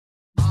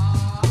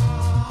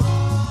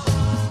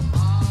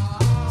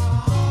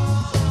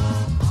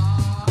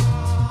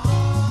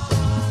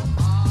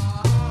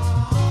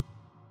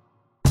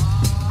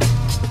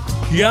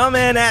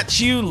Coming at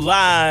you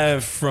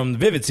live from the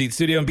Vivid Seat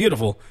Studio in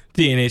beautiful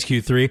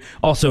DNHQ3,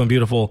 also in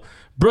beautiful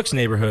Brooks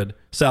neighborhood,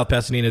 South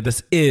Pasadena.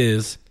 This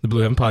is the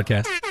Blue Heaven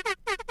Podcast.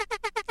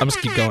 I'm just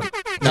keep going.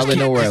 Now they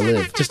know where I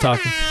live. Just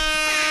talking.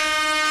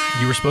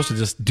 You were supposed to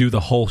just do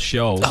the whole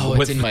show. Oh,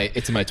 it's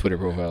in my Twitter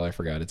profile. I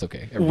forgot. It's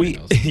okay. Everybody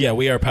knows. Yeah,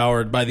 we are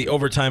powered by the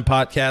Overtime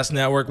Podcast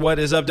Network. What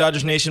is up,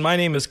 Dodgers Nation? My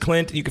name is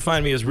Clint. You can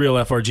find me as Real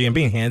FRG. I'm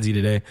being handsy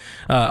today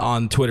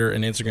on Twitter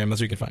and Instagram.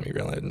 That's where you can find me.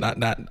 Really,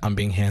 not I'm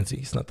being handsy.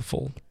 It's not the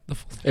full.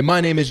 And my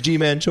name is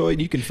G-Man Choi,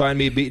 and you can find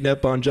me beating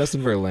up on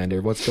Justin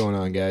Verlander. What's going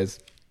on, guys?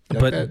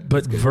 But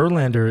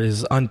Verlander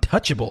is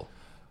untouchable.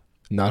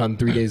 Not on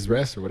 3 days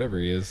rest or whatever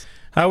he is.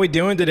 How are we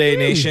doing today,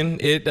 Nation?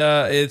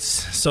 It's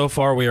so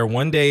far we are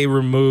one day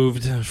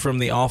removed from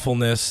the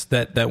awfulness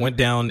that went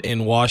down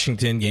in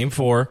Washington, Game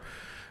 4.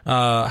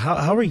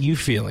 How are you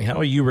feeling? How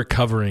are you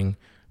recovering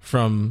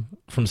from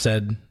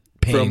said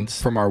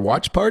pains? From our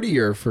watch party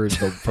or from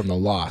the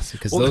loss?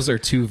 Because those are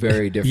two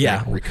very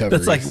different recoveries.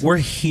 That's like we're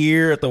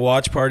here at the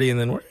watch party and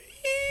then we're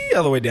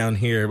all the way down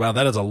here. Wow,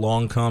 that is a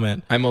long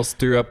comment. I almost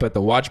threw up at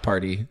the watch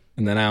party,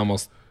 and then I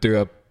almost threw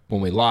up when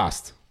we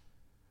lost.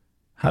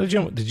 How did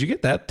you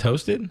get that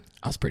toasted?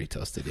 I was pretty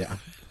toasted, yeah.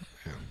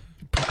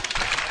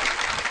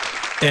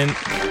 And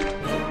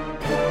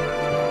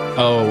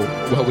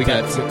we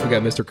got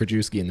Mr.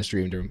 Krajewski in the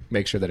stream to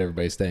make sure that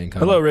everybody's staying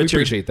calm. Hello, Richard.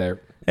 We appreciate that.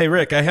 Hey,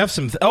 Rick, I have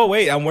some. Oh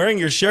wait, I'm wearing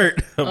your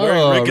shirt. I'm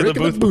wearing Rick and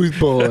the Booth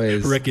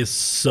Boys. Rick is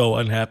so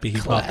unhappy he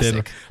popped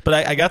in, but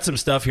I got some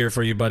stuff here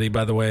for you, buddy.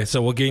 By the way, so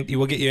we'll get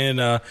you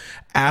in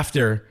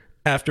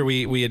after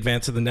we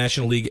advance to the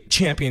National League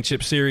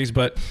Championship Series.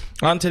 But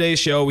on today's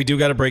show, we do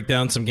got to break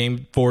down some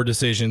Game 4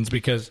 decisions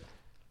because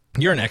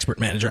you're an expert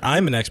manager.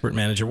 I'm an expert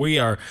manager. We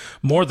are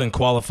more than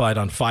qualified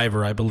on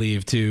Fiverr, I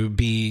believe, to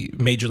be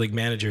Major League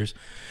managers.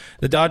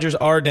 The Dodgers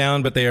are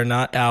down, but they are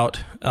not out,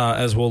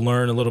 as we'll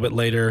learn a little bit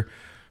later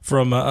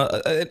from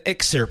an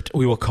excerpt,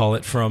 we will call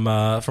it, from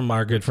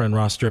our good friend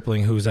Ross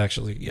Stripling, who's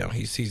actually,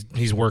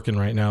 he's working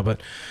right now.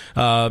 But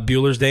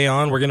Bueller's Day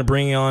on, we're going to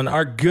bring on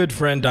our good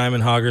friend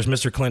Diamond Hoggers,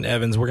 Mr. Clint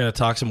Evans. We're going to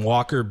talk some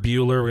Walker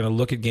Buehler. We're going to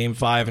look at Game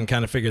 5 and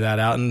kind of figure that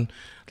out. And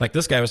like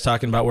this guy was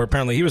talking about, where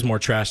apparently he was more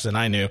trash than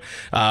I knew.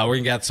 We're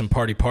going to get some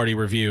party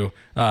review.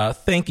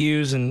 Thank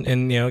yous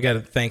and got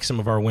to thank some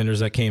of our winners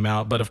that came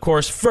out. But of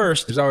course,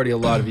 first, there's already a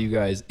lot of you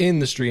guys in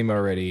the stream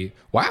already.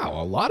 Wow,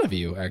 a lot of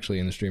you actually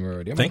in the stream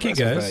already. Thank you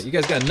guys. You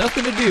guys got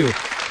nothing to do.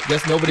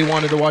 Guess nobody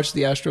wanted to watch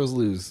the Astros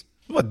lose.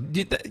 What?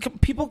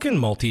 People can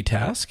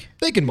multitask.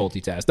 They can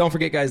multitask. Don't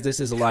forget, guys, this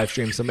is a live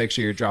stream, so make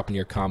sure you're dropping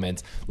your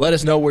comments. Let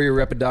us know where you're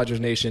repping Dodgers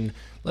Nation.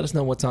 Let us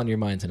know what's on your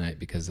mind tonight,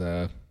 because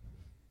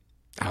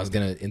I was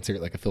gonna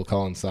insert like a Phil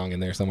Collins song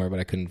in there somewhere, but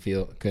I couldn't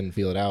feel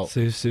it out.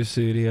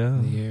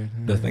 Studio.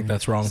 I think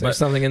that's wrong. There's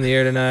something in the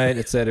air tonight,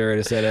 et cetera.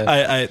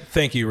 I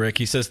thank you, Rick.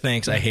 He says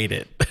thanks. I hate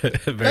it.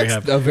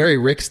 That's a very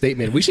Rick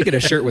statement. We should get a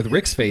shirt with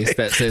Rick's face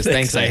that says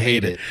 "Thanks, I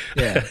hate it."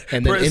 Yeah,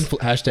 and then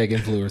hashtag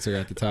influencer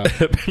at the top.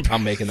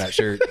 I'm making that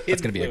shirt.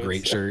 It's gonna be a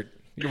great shirt.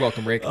 You're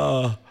welcome, Rick.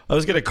 I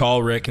was going to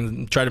call Rick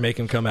and try to make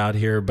him come out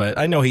here, but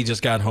I know he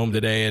just got home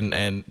today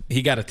and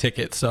he got a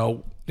ticket.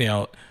 So, in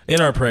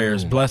our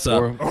prayers, bless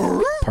up.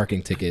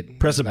 Parking ticket.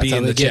 Press a B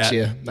in the chat.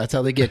 That's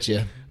how they get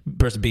you.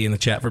 Press a B in the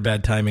chat for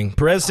bad timing.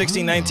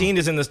 Perez1619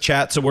 is in this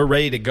chat, so we're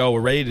ready to go. We're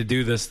ready to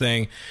do this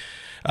thing.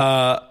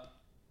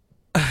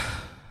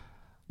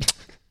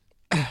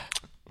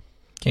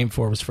 Game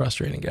 4 was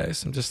frustrating,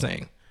 guys. I'm just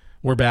saying.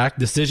 We're back.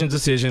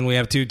 Decision. We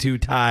have 2-2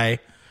 tie.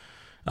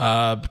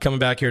 Coming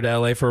back here to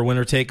LA for a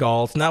winner take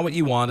all. It's not what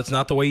you want. It's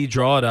not the way you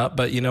draw it up.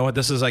 But you know what?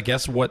 This is, I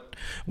guess, what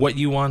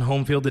you want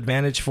home field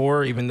advantage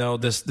for. Even though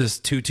this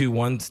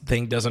 2-2-1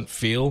 thing doesn't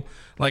feel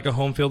like a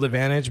home field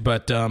advantage,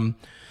 but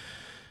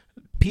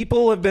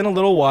people have been a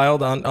little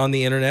wild on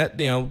the internet.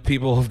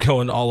 People have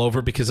gone all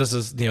over because this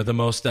is the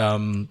most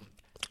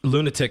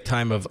lunatic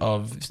time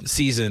of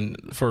season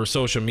for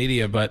social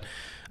media. But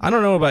I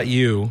don't know about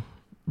you,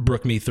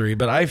 Brook Me 3,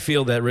 but I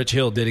feel that Rich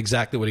Hill did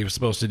exactly what he was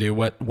supposed to do,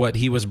 what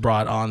he was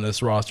brought on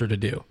this roster to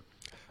do.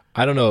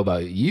 I don't know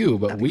about you,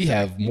 but we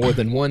have more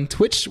than one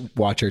Twitch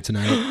watcher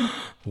tonight.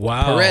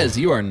 Wow. Perez,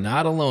 you are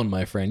not alone,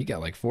 my friend. You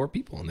got like 4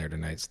 people in there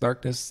tonight.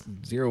 Starkness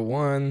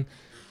 01,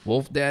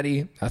 Wolf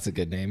Daddy. That's a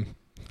good name.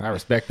 I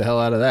respect the hell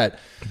out of that.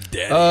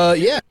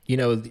 Daddy. Yeah.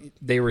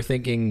 They were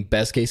thinking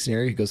best case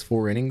scenario, he goes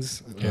 4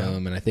 innings. Yeah.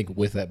 And I think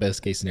with that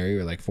best case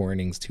scenario, like 4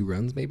 innings, 2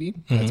 runs maybe.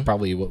 Mm-hmm. That's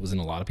probably what was in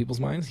a lot of people's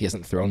minds. He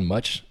hasn't thrown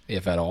much,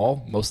 if at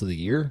all, most of the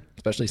year,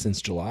 especially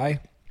since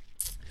July.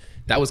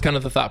 That was kind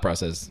of the thought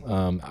process.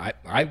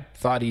 I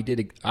thought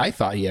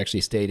he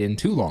actually stayed in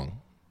too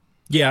long.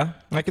 Yeah,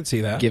 I could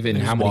see that. Given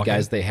how many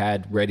guys they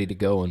had ready to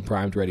go and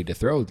primed ready to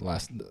throw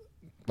last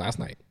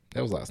night.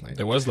 That was last night.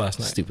 It was last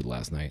night. Stupid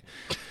last night.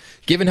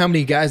 Given how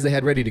many guys they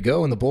had ready to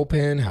go in the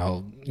bullpen,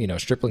 how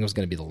Stripling was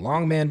going to be the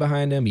long man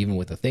behind him, even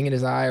with a thing in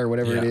his eye or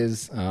whatever it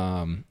is.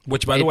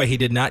 Which, by the way, he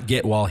did not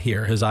get while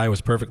here. His eye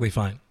was perfectly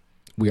fine.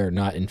 We are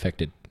not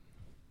infected.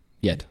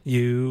 Yet.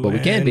 You But we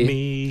can and be.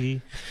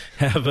 me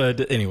have a...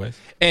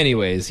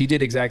 Anyways, he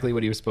did exactly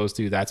what he was supposed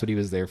to. That's what he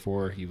was there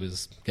for. He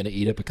was going to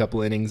eat up a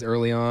couple innings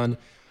early on.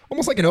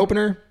 Almost like an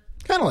opener.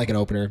 Kind of like an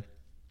opener.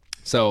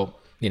 So,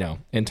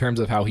 in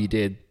terms of how he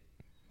did,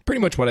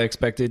 pretty much what I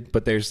expected.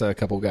 But there's a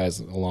couple guys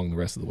along the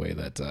rest of the way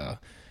that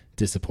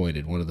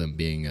disappointed. One of them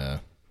being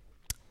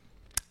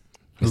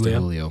Mr.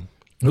 Julio.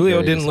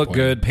 Julio didn't look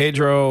good.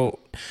 Pedro...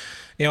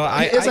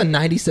 It's a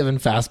 97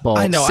 fastball,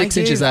 I know, 6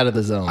 inches out of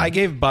the zone. I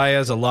gave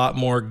Baez a lot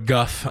more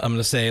guff. I'm going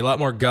to say a lot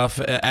more guff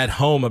at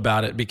home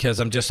about it because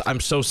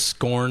I'm so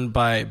scorned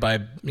by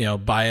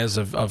Baez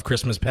of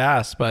Christmas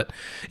past. But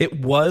it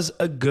was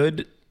a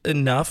good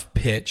enough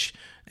pitch.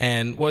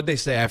 And what they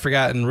say, I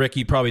forgot. And Rick,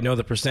 you probably know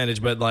the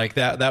percentage, but like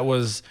that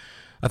was,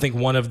 I think,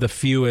 one of the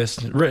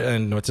fewest.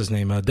 And what's his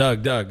name?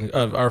 Doug,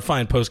 our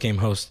fine post game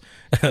host.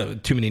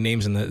 Too many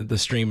names in the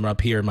stream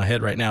up here in my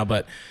head right now,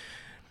 but.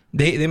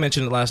 They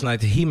mentioned it last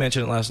night. He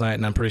mentioned it last night,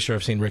 and I'm pretty sure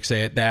I've seen Rick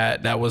say it.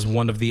 That was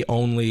one of the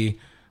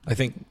only, I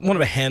think, one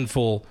of a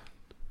handful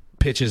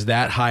pitches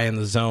that high in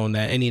the zone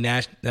that any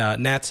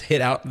Nats hit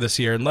out this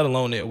year, and let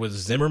alone it was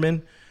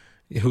Zimmerman,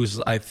 who's,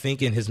 I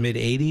think, in his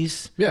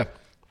mid-80s. Yeah,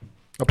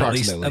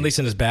 approximately. At least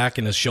in his back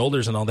and his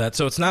shoulders and all that.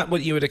 So it's not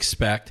what you would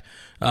expect.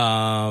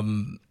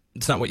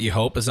 It's not what you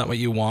hope. It's not what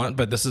you want.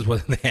 But this is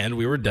what, in the end,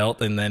 we were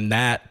dealt, and then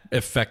that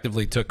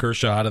effectively took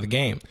Kershaw out of the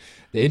game.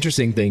 The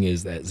interesting thing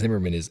is that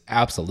Zimmerman is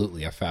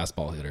absolutely a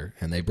fastball hitter,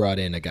 and they brought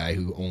in a guy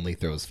who only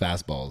throws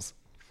fastballs.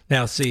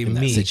 Now, see, in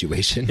that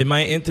situation. In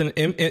my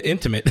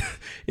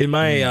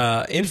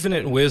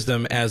infinite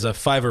wisdom as a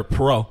Fiverr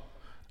pro,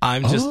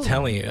 I'm just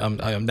telling you,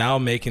 I'm now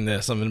making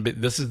this.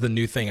 This is the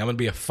new thing. I'm going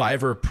to be a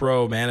Fiverr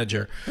pro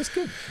manager. That's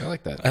good. I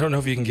like that. I don't know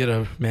if you can get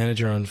a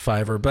manager on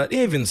Fiverr, but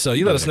even so,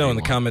 you let us know in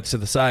the comments to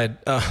the side.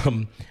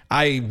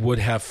 I would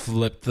have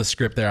flipped the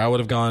script there. I would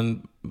have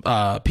gone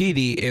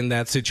PD in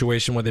that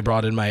situation where they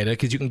brought in Maeda,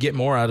 because you can get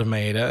more out of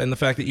Maeda, and the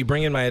fact that you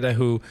bring in Maeda,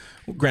 who,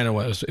 granted,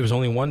 it was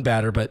only one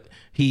batter, but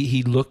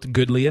he looked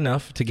goodly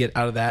enough to get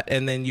out of that,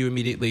 and then you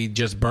immediately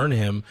just burn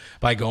him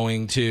by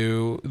going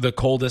to the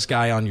coldest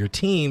guy on your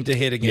team to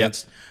hit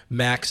against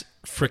Max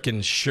frickin'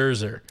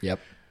 Scherzer.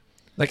 Yep.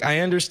 Like, I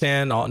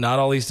understand not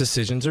all these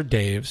decisions are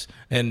Dave's,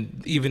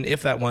 and even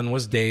if that one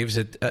was Dave's,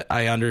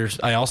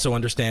 I also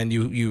understand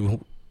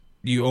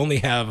you only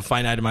have a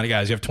finite amount of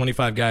guys. You have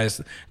 25 guys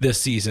this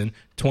season,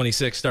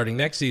 26 starting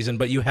next season,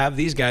 but you have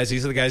these guys.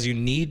 These are the guys you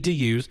need to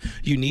use.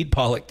 You need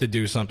Pollock to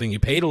do something. You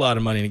paid a lot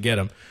of money to get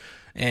him.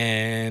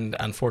 And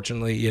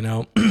unfortunately,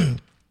 it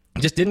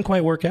just didn't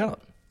quite work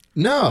out.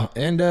 No.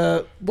 And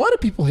why do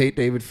people hate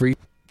David Freese?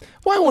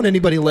 Why won't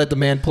anybody let the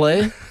man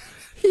play?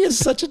 He is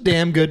such a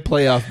damn good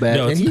playoff bat,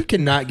 and he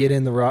cannot get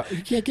in the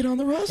he can't get on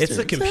the roster. It's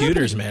the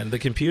computers, man. The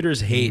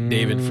computers hate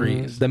David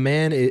Freese. The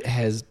man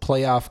has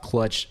playoff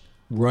clutch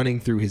running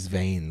through his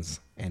veins,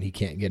 and he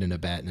can't get in a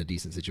bat in a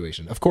decent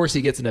situation. Of course,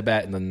 he gets in a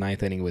bat in the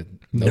ninth inning with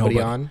nobody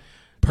on.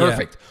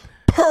 Perfect.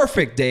 Yeah.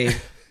 Perfect,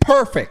 Dave.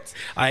 Perfect.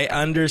 I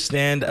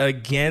understand,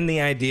 again,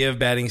 the idea of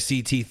batting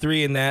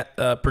CT3 in that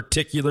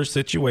particular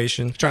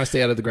situation. Trying to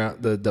stay out of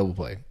the double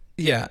play.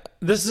 Yeah.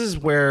 This is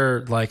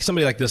where, like,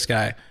 somebody like this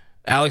guy,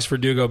 Alex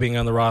Verdugo being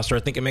on the roster,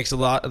 I think it makes a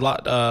lot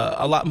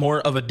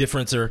more of a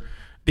differencer,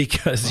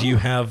 because you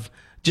have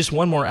just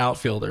one more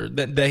outfielder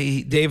that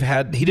Dave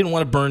had. He didn't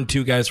want to burn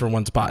two guys for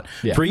one spot.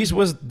 Yeah. Freese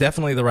was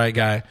definitely the right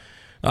guy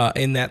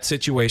in that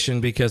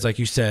situation, because, like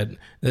you said,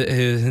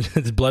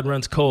 his blood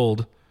runs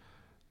cold.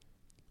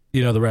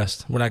 You know the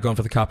rest. We're not going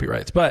for the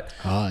copyrights, but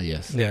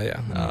yes,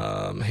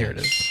 yeah. Here it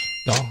is.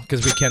 No,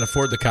 because we can't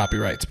afford the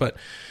copyrights, but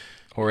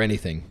or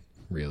anything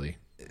really.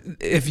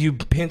 If you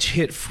pinch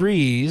hit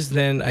Freese,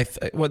 then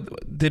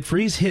what did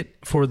Freese hit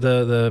for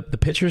the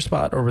pitcher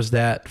spot, or was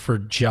that for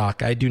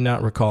Jock? I do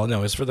not recall.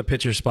 No, it's for the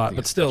pitcher spot,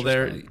 but still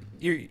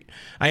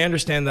I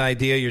understand the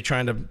idea. You're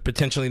trying to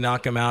potentially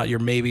knock him out. You're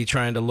maybe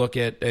trying to look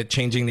at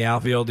changing the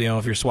outfield,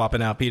 if you're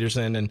swapping out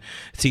Peterson and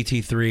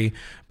CT3.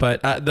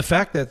 But the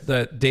fact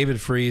that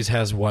David Freese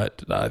has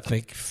I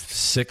think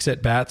 6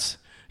 at-bats.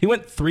 He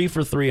went 3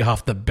 for 3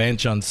 off the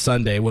bench on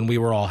Sunday when we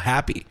were all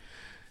happy,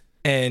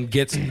 and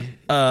gets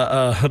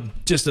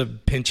just a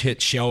pinch hit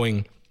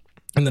showing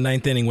in the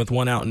ninth inning with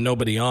 1 out and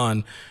nobody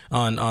on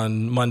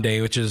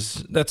Monday,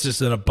 that's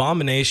just an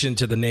abomination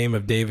to the name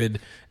of David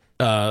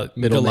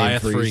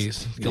Goliath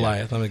Freese.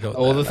 Goliath. Let me go.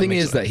 Well, the thing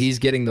is that he's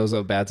getting those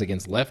at-bats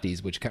against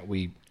lefties, which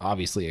we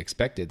obviously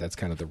expected. That's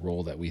kind of the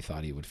role that we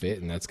thought he would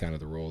fit, and that's kind of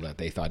the role that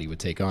they thought he would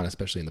take on,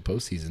 especially in the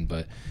postseason.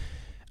 But,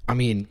 I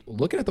mean,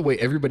 looking at the way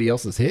everybody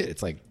else has hit,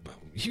 it's like,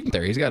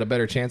 he's got a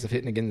better chance of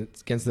hitting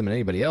against them than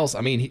anybody else.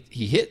 I mean,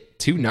 he hit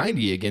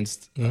 290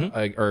 against, he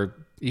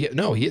hit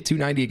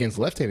 290 against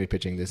left-handed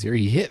pitching this year.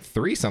 He hit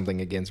 3-something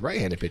against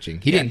right-handed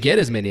pitching. He didn't get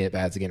as many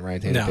at-bats against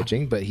right-handed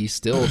pitching, but he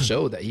still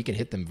showed that he can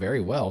hit them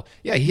very well.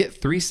 Yeah, he hit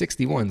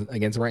 361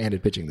 against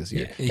right-handed pitching this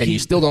year, and you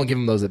still don't give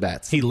him those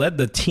at-bats. He led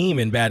the team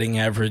in batting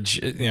average,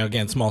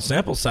 again, small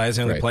sample size.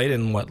 He only played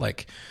in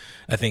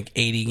I think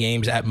 80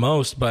 games at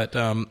most, but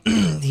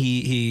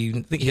he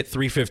I think he hit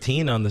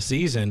 315 on the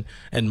season,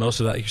 and most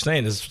of that you're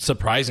saying is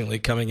surprisingly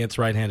coming against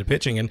right-handed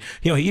pitching. And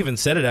he even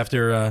said it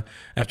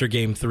after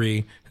Game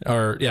 3,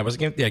 or was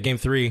it Game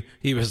 3?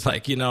 He was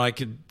like, I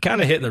could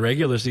kind of hit in the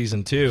regular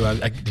season too.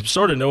 I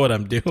sort of know what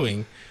I'm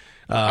doing.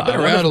 I've been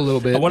around a little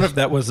bit. I wonder if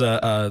that was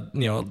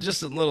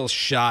just a little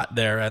shot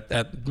there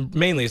at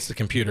mainly it's the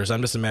computers.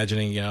 I'm just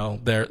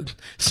imagining, there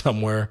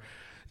somewhere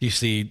you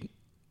see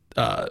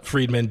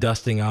Friedman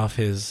dusting off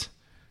his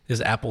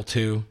Apple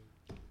II.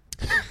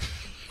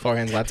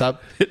 Forehand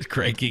laptop.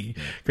 cranking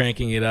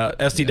it out.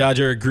 ST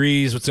Dodger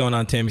agrees. What's going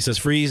on, Tim? He says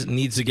Freese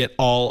needs to get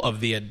all of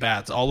the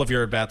at-bats. All of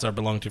your at-bats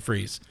belong to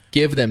Freese.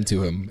 Give them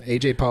to him.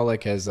 AJ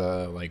Pollock has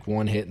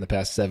one hit in the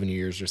past 7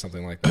 years or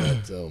something like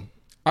that. So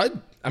I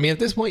mean, at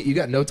this point, you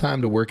got no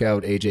time to work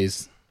out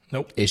AJ's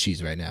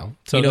issues right now.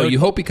 So you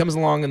hope he comes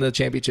along in the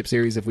championship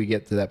series if we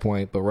get to that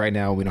point. But right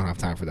now, we don't have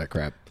time for that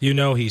crap.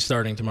 He's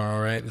starting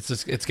tomorrow, right? It's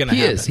going to happen.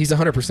 He is. He's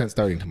 100%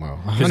 starting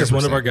tomorrow. 100%. He's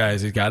one of our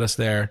guys. He's got us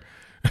there.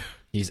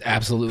 He's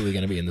absolutely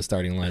going to be in the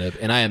starting lineup,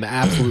 and I am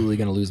absolutely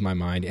going to lose my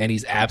mind, and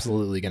he's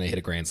absolutely going to hit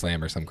a grand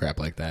slam or some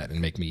crap like that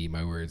and make me eat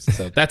my words.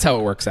 So that's how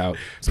it works out.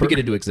 Speak it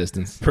into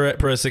existence.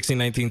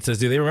 Perez1619 says,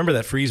 do they remember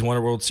that Freese won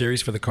a World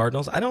Series for the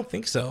Cardinals? I don't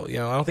think so. I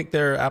don't think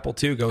their Apple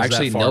II goes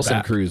Actually, that far Nelson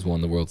back. Cruz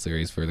won the World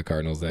Series for the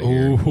Cardinals that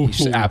year.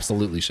 He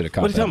absolutely should have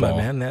caught that ball. What are you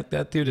talking about, man?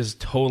 That dude is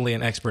totally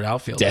an expert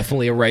outfielder.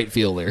 Definitely a right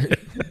fielder.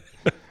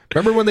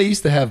 Remember when they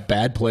used to have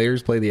bad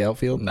players play the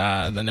outfield?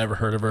 Nah, I never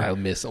heard of her. I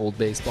miss old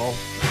baseball.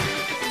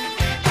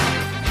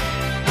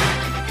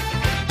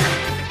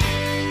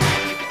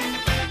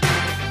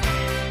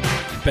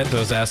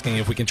 Bento's asking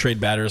if we can trade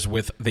batters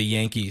with the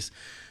Yankees.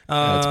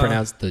 It's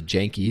pronounced the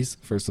Jankies,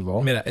 first of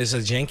all. It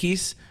says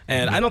Yankees,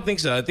 and I don't think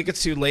so. I think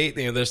it's too late.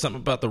 There's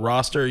something about the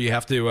roster. You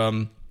have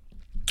to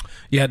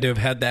you had to have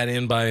had that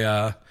in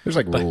by there's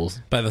rules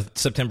by the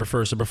September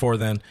 1st or before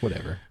then.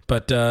 Whatever.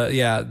 But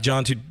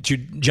John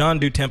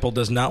Du Temple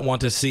does not want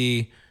to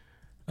see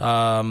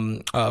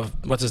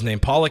what's his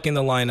name, Pollock in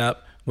the lineup,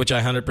 which I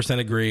 100%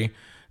 agree.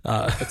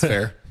 That's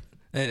fair,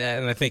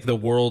 and I think the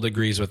world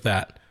agrees with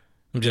that.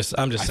 I'm just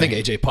saying. I think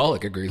AJ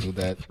Pollock agrees with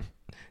that.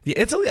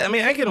 Yeah,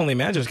 I can only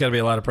imagine there's got to be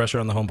a lot of pressure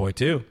on the homeboy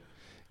too.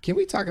 Can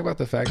we talk about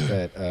the fact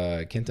that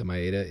Kenta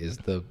Maeda is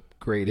the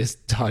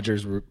greatest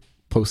Dodgers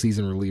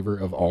postseason reliever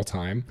of all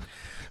time?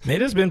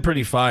 Maeda's been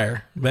pretty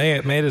fire.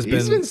 He's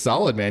been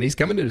solid, man. He's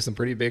coming into some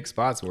pretty big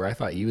spots where I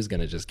thought he was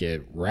going to just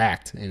get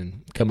racked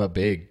and come up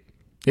big.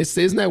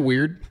 Isn't that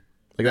weird?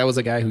 That was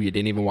a guy who you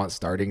didn't even want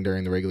starting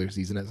during the regular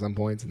season at some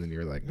points, and then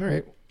you're like, all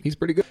right, he's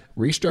pretty good.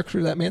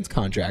 Restructure that man's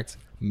contract.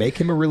 Make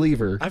him a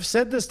reliever. I've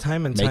said this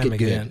time and time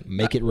again. Good.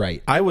 Make it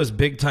right. I was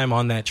big time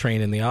on that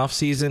train in the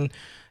offseason.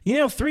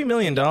 $3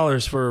 million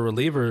for a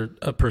reliever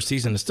per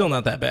season is still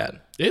not that bad.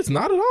 It's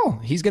not at all.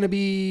 He's going to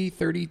be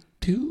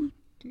 32.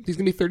 He's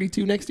going to be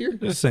 32 next year.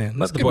 Just saying.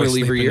 Let the boy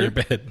sleep in your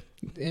bed.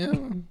 Yeah.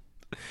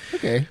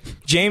 Okay.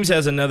 James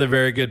has another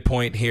very good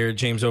point here.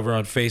 James over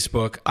on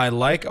Facebook. I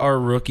like our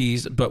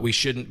rookies, but we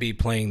shouldn't be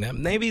playing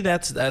them. Maybe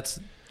that's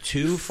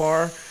too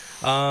far.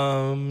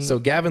 So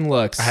Gavin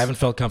Lux, I haven't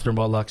felt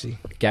comfortable about Luxie.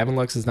 Gavin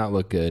Lux does not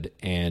look good,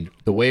 and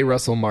the way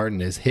Russell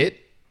Martin is hit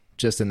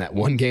just in that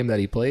one game that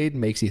he played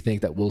makes you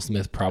think that Will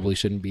Smith probably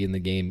shouldn't be in the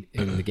game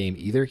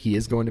either. He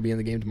is going to be in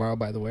the game tomorrow,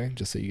 by the way,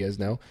 just so you guys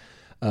know.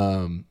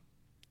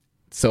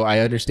 So I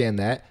understand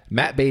that.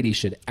 Matt Beatty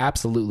should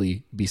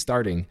absolutely be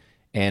starting.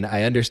 And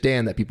I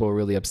understand that people are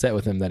really upset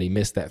with him that he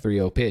missed that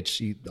 3-0 pitch.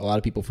 A lot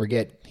of people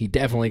forget he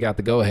definitely got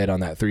the go-ahead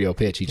on that 3-0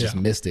 pitch. He just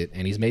missed it,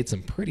 and he's made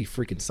some pretty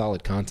freaking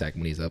solid contact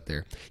when he's up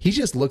there. He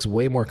just looks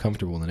way more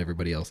comfortable than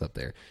everybody else up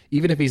there.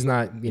 Even if he's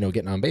not,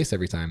 getting on base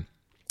every time.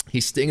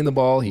 He's stinging the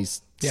ball. He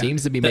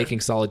seems to be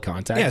making solid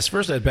contact. Yeah, his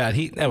first at bat,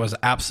 that was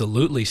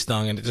absolutely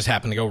stung, and it just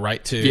happened to go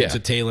right to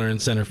Taylor in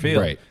center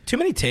field. Right. Too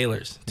many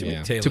Taylors. Too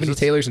many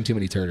Taylors and too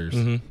many Turners.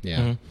 Mm-hmm. Yeah.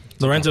 Mm-hmm.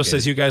 Lorenzo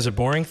says you guys are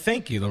boring.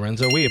 Thank you,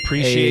 Lorenzo. We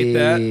appreciate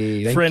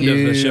that. Friend of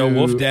the show,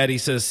 Wolf Daddy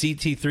says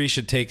CT3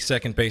 should take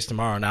second base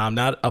tomorrow. Now, I'm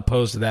not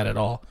opposed to that at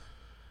all.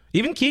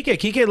 Even Kike.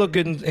 Kike looked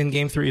good in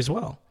Game 3 as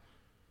well.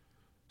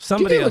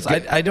 Somebody else.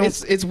 I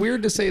don't. It's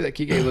weird to say that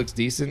Kike looks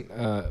decent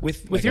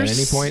with your, at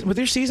any point. With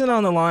your season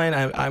on the line,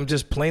 I'm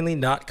just plainly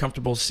not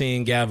comfortable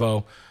seeing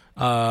Gavo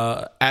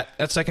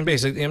at second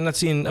base. I'm not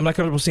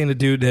comfortable seeing a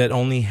dude that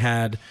only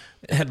had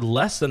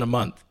less than a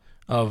month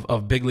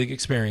of big league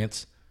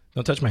experience.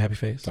 Don't touch my happy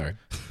face. Sorry.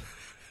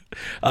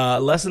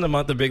 Less than a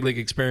month of big league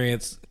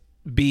experience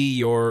be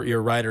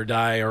your ride or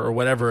die or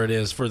whatever it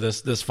is for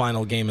this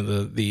final game of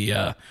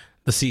the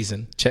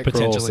season. Chet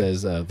Kroll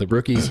says the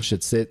rookies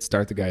should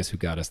start the guys who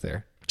got us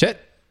there. Chet,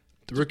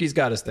 the rookies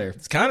got us there.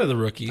 It's kind of the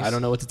rookies. I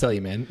don't know what to tell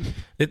you, man.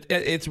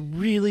 It's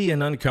really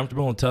an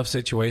uncomfortable and tough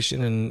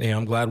situation, and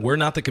I'm glad we're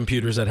not the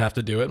computers that have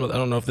to do it. But I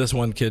don't know if this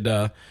one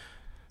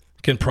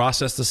can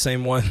process the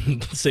same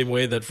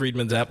way that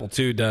Friedman's Apple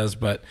II does.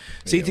 But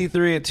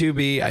CT3 at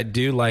 2B, I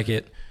do like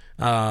it.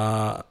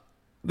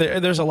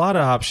 there's a lot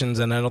of options,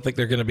 and I don't think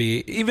they're going to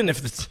be, even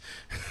if it's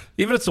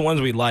the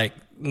ones we like,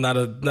 not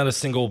a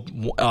single,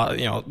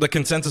 the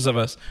consensus of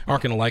us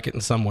aren't going to like it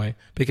in some way,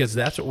 because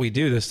that's what we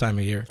do this time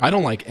of year. I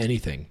don't like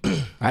anything.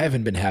 I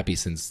haven't been happy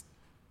since.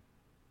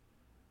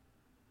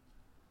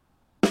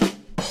 There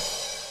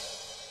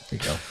you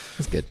go.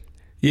 That's good.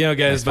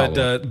 Guys,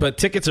 but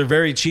tickets are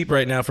very cheap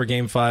right now for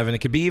Game 5, and it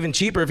could be even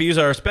cheaper if you use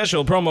our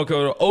special promo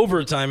code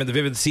OVERTIME in the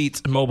Vivid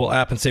Seats mobile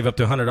app and save up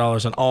to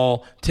 $100 on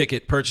all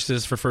ticket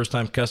purchases for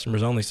first-time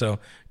customers only. So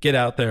get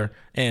out there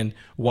and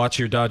watch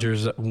your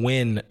Dodgers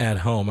win at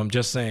home. I'm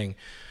just saying.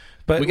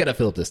 But we got to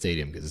fill up the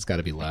stadium because it's got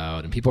to be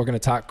loud, and people are going to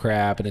talk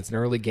crap, and it's an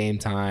early game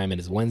time,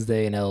 and it's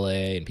Wednesday in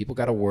LA, and people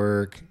got to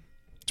work.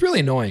 It's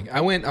really annoying.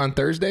 I went on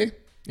Thursday,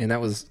 and that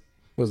was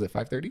it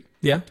 5:30?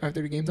 Yeah.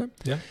 5:30 game time?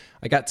 Yeah.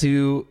 I got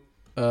to...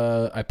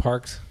 I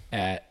parked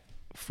at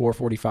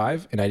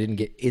 4:45, and I didn't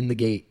get in the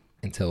gate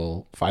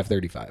until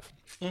 5:35.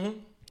 Mm-hmm.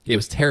 It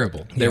was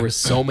terrible. There were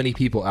so many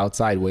people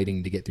outside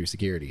waiting to get through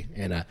security,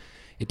 and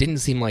it didn't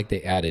seem like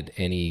they added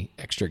any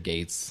extra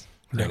gates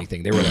or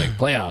anything. They were like,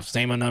 playoffs,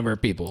 same number of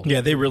people.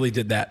 Yeah, they really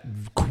did that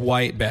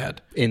quite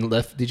bad.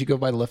 Did you go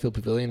by the left field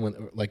pavilion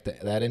when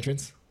that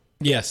entrance?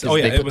 Yes.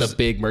 They put the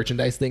big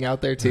merchandise thing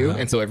out there too,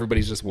 and so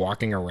everybody's just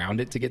walking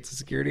around it to get to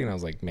security. And I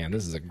was like, man,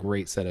 this is a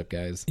great setup,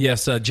 guys.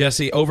 Yes,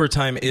 Jesse,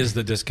 OVERTIME is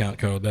the discount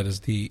code. That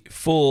is the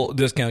full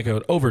discount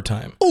code,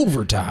 OVERTIME.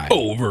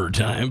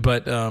 Overtime.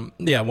 But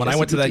when I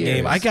went to that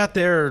game, I got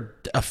there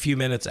a few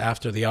minutes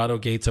after the auto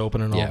gates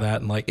open and all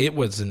that, and it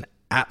was an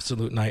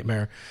absolute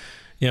nightmare.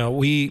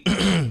 We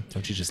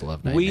don't you just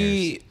love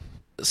nightmares?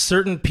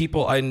 Certain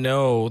people I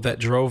know that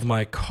drove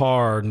my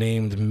car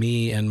named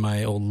me and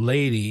my old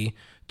lady.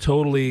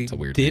 Totally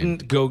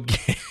didn't go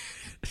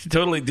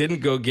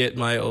get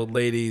my old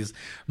lady's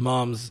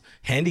mom's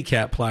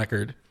handicap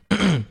placard,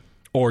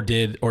 or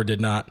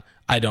did not.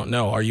 I don't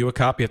know. Are you a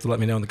cop? You have to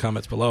let me know in the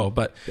comments below.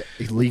 But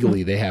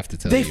legally, they have to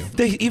tell you.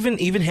 They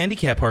even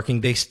handicap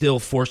parking, they still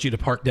force you to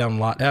park down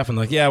lot F, and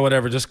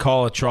whatever. Just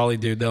call a trolley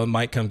dude. They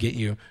might come get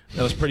you.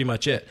 That was pretty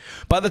much it.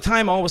 By the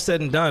time all was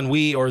said and done,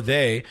 we or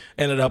they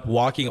ended up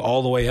walking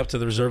all the way up to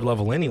the reserve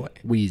level anyway.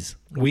 Wheeze.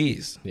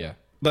 Yeah.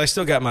 But I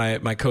still got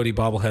my Cody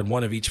bobblehead,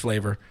 one of each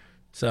flavor.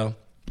 So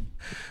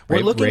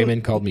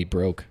Raymond called me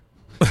broke.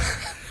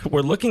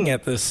 We're looking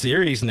at this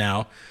series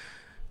now.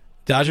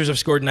 Dodgers have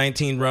scored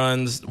 19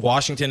 runs.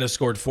 Washington has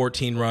scored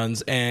 14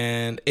 runs.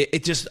 And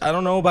it just, I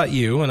don't know about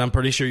you, and I'm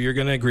pretty sure you're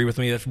going to agree with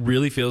me. It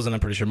really feels, and I'm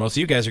pretty sure most of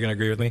you guys are going to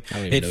agree with me.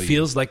 It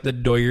feels like the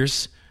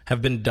Doyers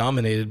have been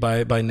dominated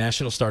by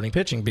national starting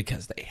pitching,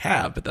 because they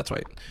have. But that's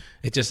why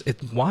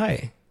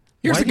why?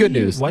 Here's the good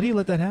news. Why do you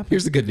let that happen?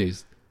 Here's the good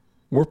news.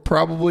 We're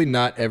probably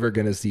not ever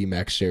going to see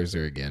Max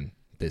Scherzer again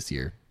this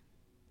year.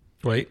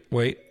 Wait.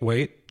 Where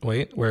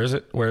is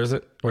it? There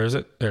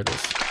it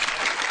is.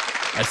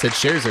 I said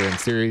Scherzer, and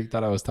Siri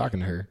thought I was talking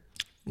to her.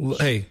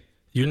 Hey,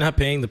 you're not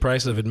paying the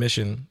price of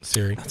admission,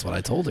 Siri. That's what I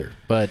told her.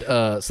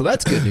 But so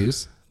that's good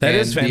news. That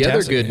is fantastic. The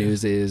other good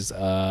news is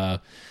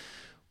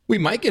we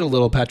might get a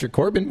little Patrick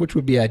Corbin, which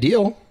would be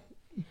ideal.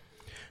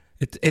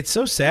 It's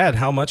so sad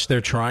how much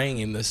they're trying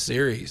in this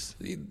series.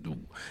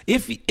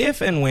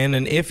 If and when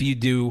and if you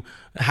do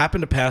happen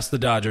to pass the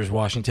Dodgers,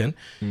 Washington,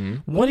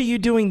 what are you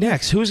doing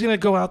next? Who's going to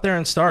go out there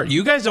and start?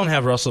 You guys don't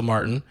have Russell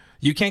Martin.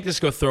 You can't just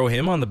go throw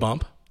him on the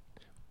bump.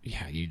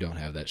 Yeah, you don't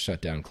have that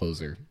shutdown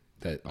closer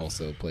that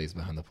also plays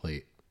behind the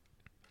plate.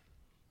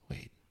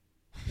 Wait.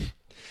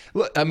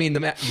 Look, I mean,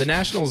 the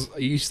Nationals,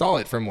 you saw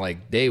it from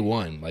day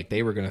one.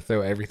 They were going to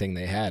throw everything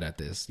they had at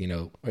this.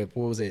 What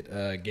was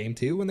it, game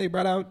 2 when they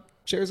brought out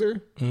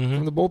Scherzer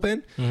from the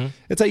bullpen?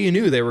 That's how you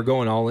knew they were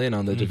going all in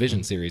on the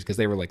division series, because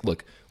they were like,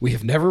 look, we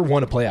have never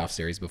won a playoff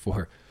series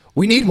before.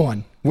 We need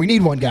one. We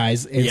need one,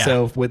 guys. And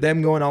so with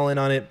them going all in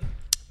on it,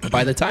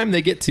 by the time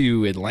they get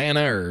to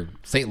Atlanta or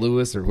St.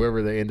 Louis or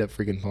whoever they end up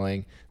freaking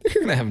playing, they're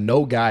going to have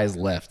no guys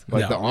left.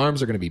 The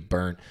arms are going to be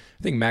burnt.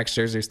 I think Max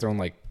Scherzer's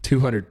thrown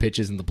 200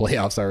 pitches in the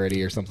playoffs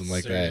already or something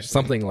like that.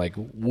 Something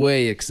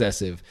way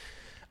excessive.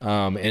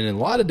 And in a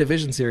lot of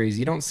division series,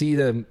 you don't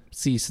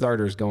see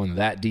starters going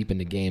that deep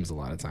into games a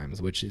lot of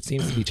times, which it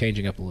seems to be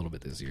changing up a little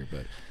bit this year.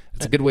 But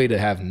it's a good way to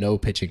have no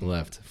pitching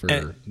left for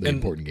the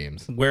important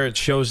games. Where it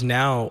shows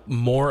now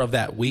more of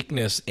that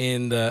weakness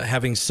in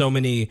having so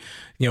many,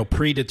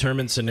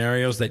 predetermined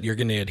scenarios that you're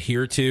going to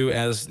adhere to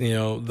as,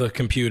 the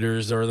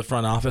computers or the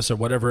front office or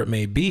whatever it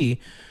may be.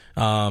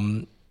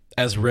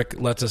 As Rick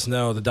lets us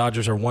know, the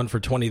Dodgers are 1 for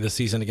 20 this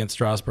season against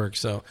Strasburg.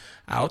 So,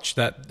 ouch.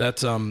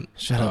 That's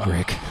shut up,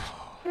 Rick.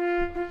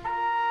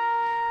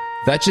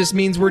 That just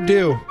means we're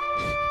due.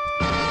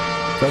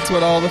 That's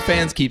what all the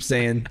fans keep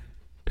saying.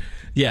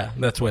 Yeah,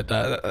 that's what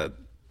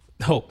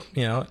hope.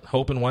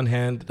 Hope in one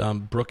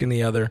hand, Brooke in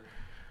the other.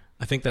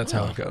 I think that's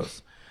how it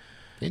goes.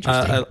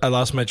 Interesting. I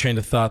lost my train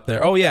of thought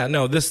there. Oh yeah,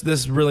 no.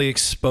 This really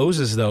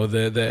exposes though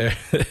the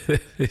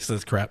this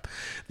is crap.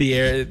 The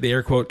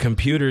air quote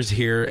computers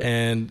here,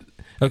 and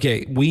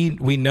Okay,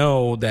 we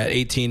know that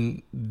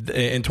in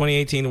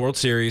 2018 World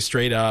Series,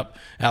 straight up,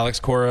 Alex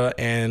Cora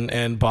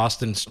and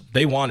Boston,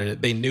 they wanted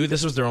it. They knew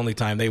this was their only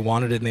time. They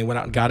wanted it, and they went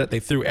out and got it.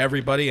 They threw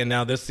everybody, and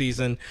now this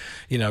season,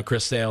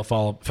 Chris Sale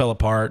fell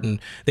apart,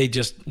 and they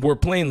just were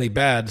plainly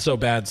bad, so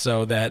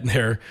that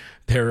their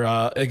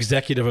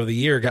executive of the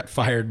year got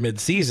fired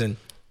mid-season.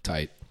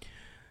 Tight.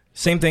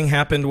 Same thing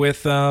happened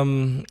with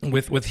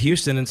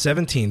Houston in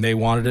 2017. They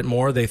wanted it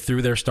more. They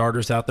threw their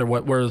starters out there.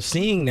 What we're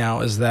seeing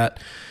now is that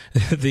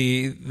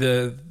the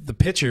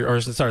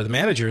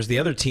managers, the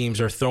other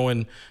teams are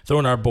throwing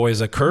our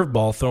boys a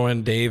curveball,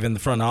 throwing Dave in the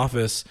front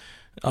office,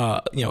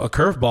 a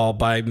curveball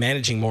by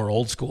managing more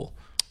old school.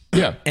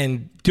 Yeah,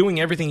 and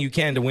doing everything you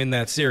can to win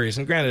that series.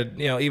 And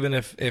granted, even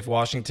if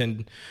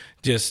Washington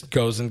just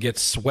goes and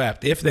gets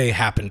swept, if they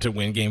happen to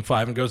win Game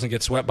 5 and goes and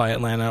gets swept by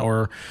Atlanta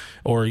or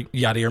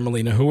Yadier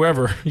Molina,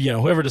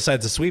 whoever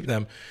decides to sweep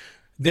them,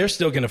 they're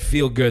still going to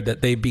feel good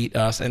that they beat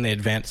us and they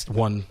advanced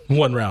one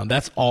round.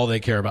 That's all they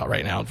care about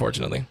right now,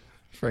 unfortunately.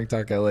 Frank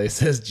Talk LA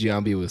says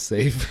Giambi was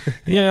safe.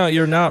 Yeah,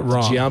 you're not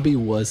wrong. Giambi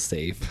was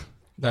safe.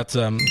 That's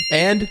and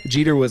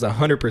Jeter was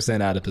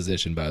 100% out of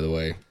position, by the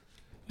way.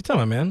 Tell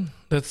me, man.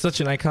 That's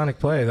such an iconic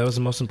play. That was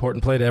the most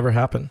important play to ever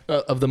happen.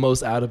 Of the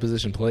most out of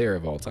position player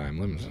of all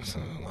time.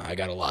 I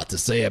got a lot to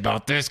say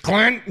about this,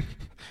 Clint.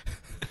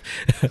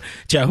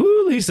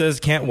 Jahuli says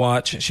can't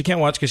watch. She can't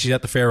watch because she's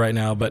at the fair right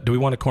now. But do we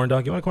want a corn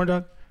dog? You want a corn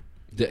dog?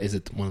 Is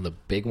it one of the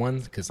big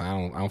ones? Because I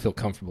don't feel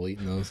comfortable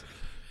eating those.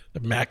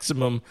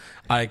 Maximum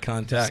eye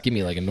contact. Just give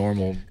me like a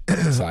normal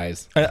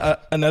size.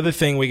 Another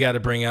thing we got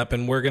to bring up,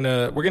 and we're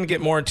gonna get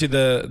more into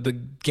the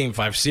Game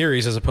 5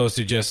 series as opposed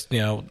to just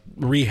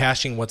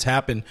rehashing what's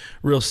happened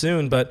real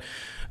soon. But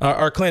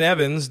our Clint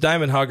Evans,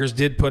 Diamond Hoggers,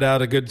 did put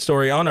out a good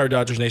story on our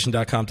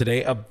DodgersNation.com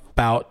today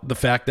about the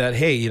fact that,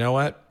 hey, you know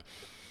what?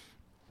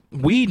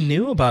 We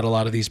knew about a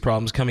lot of these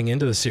problems coming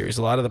into the series.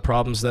 A lot of the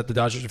problems that the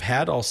Dodgers have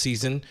had all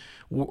season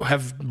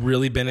have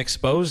really been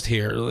exposed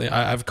here.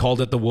 I've called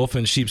it the wolf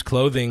in sheep's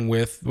clothing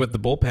with the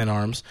bullpen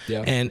arms.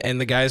 Yeah.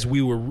 And the guys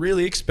we were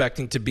really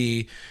expecting to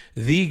be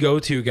the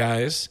go-to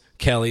guys,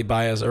 Kelly,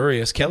 Baez,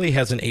 Urias. Kelly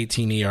has an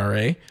 18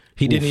 ERA.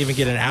 He didn't even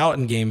get an out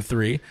in Game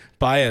 3.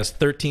 Baez,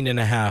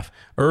 13.5.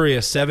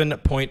 Urias,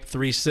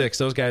 7.36.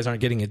 Those guys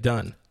aren't getting it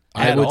done.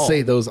 I would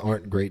say those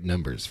aren't great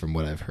numbers from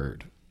what I've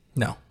heard.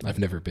 No. I've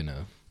never been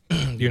a...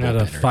 You're not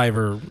a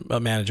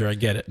Fiverr manager, I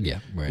get it.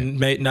 Yeah,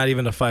 right. Not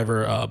even a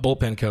Fiverr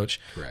bullpen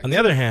coach. Correct. On the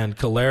other hand,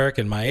 Kolarek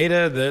and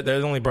Maeda, they're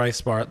the only bright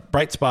spots.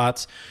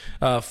 4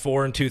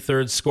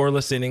 2/3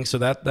 scoreless innings, so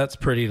that's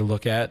pretty to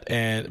look at.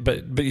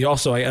 But you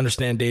also, I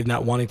understand Dave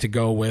not wanting to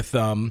go with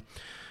that's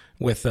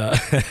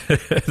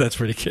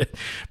pretty good.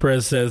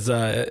 Perez says,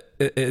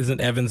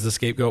 isn't Evans the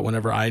scapegoat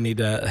whenever I need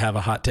to have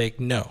a hot take?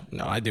 No,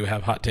 I do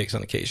have hot takes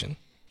on occasion.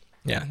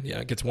 Yeah,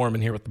 it gets warm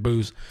in here with the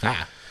booze.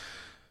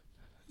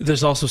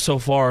 There's also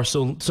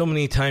so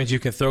many times you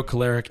can throw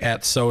Kolarek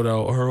at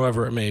Soto or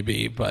whoever it may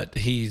be, but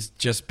he's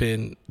just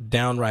been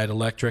downright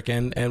electric.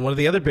 And one of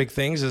the other big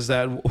things is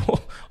that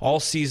all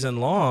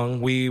season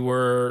long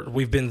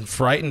we've been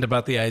frightened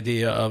about the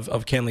idea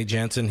of Kenley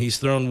Jansen. He's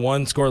thrown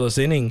one scoreless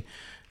inning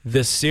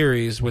this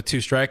series with 2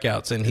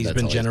 strikeouts, and he's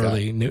been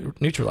generally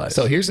neutralized.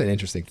 So here's an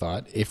interesting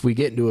thought. If we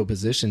get into a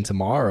position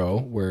tomorrow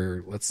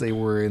where, let's say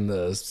we're in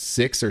the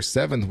 6th or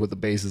 7th with the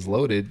bases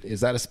loaded,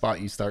 is that a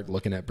spot you start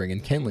looking at bringing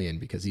Kenley in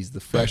because he's the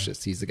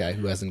freshest? He's the guy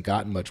who hasn't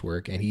gotten much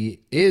work, and he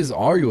is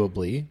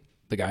arguably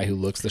the guy who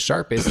looks the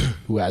sharpest,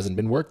 who hasn't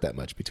been worked that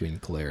much between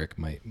Kolarek,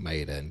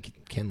 Maeda, and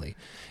Kenley.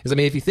 Because,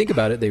 if you think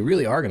about it, they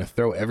really are going to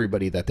throw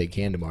everybody that they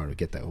can tomorrow to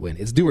get that win.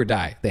 It's do or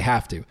die. They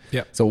have to.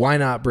 Yep. So why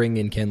not bring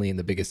in Kenley in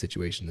the biggest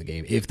situation of the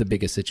game, if the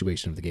biggest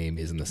situation of the game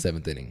is in the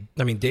 7th inning?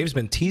 Dave's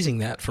been teasing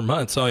that for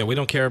months. Oh, yeah, we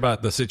don't care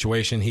about the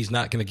situation. He's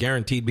not going to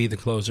guaranteed be the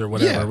closer or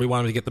whatever. Yeah. We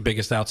want him to get the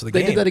biggest outs of the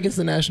game. They did that against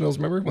the Nationals,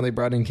 remember, when they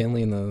brought in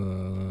Kenley in the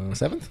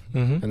 7th?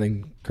 Mm-hmm. And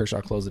then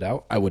Kershaw closed it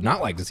out. I would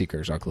not like to see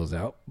Kershaw close it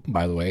out,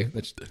 by the way.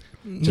 That's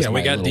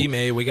we got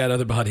D-May. We got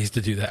other bodies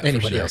to do that.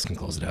 Anybody else can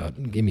close it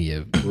out. Give me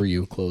a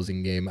Ryu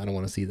closing game. I don't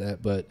want to see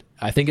that. But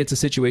I think it's a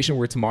situation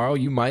where tomorrow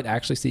you might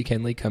actually see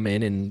Kenley come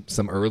in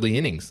some early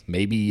innings,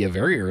 maybe a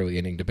very early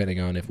inning, depending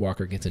on if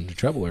Walker gets into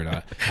trouble or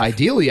not.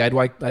 Ideally, I'd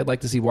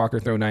like to see Walker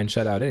throw 9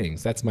 shutout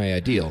innings. That's my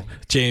ideal.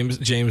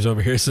 James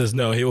over here says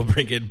no, he will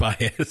bring in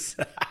Baez.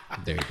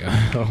 There you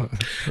go.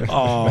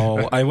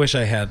 Oh, I wish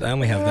I had. I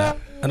only have that.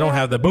 I don't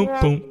have the boom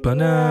boom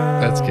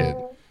banana. That's good.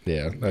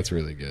 Yeah, that's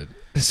really good.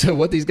 So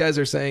what these guys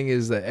are saying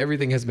is that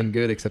everything has been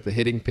good except the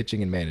hitting,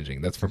 pitching, and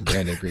managing. That's from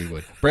Brandon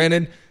Greenwood.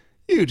 Brandon,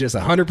 you just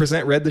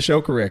 100% read the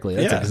show correctly.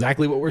 That's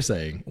exactly what we're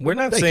saying. We're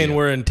not saying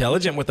we're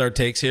intelligent with our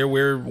takes here.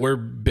 We're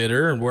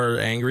bitter and we're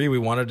angry. We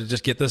wanted to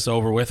just get this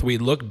over with. We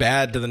look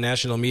bad to the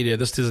national media.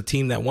 This is a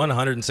team that won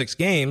 106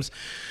 games,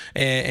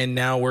 and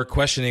now we're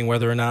questioning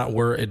whether or not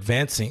we're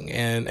advancing.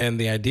 And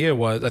the idea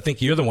was, I think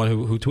you're the one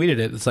who tweeted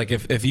it. It's like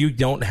if you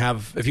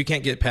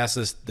can't get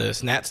past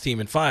this Nats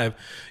team in 5,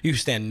 you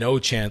stand no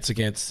chance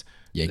against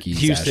Yankees,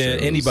 Houston,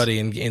 Astros. anybody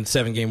in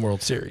 7-game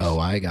World Series. Oh,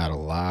 I got a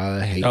lot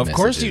of hate Of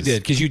course you messages.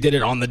 did, because you did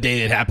it on the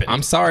day it happened.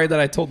 I'm sorry that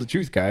I told the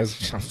truth, guys.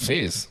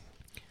 Jeez.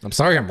 I'm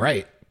sorry I'm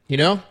right. You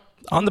know?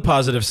 On the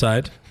positive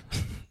side,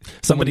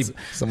 someone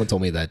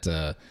told me that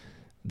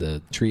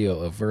the trio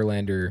of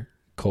Verlander,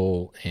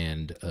 Cole,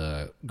 and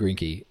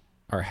Greinke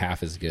are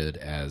half as good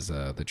as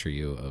the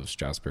trio of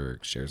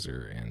Strasburg,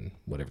 Scherzer, and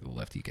whatever the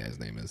lefty guy's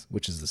name is,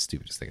 which is the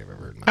stupidest thing I've ever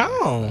heard in my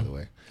life, by the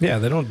way. Yeah,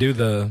 they don't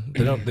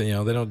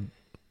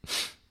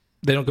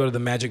go to the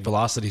Magic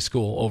Velocity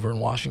School over in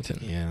Washington.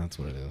 Yeah, that's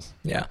what it is.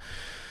 Yeah.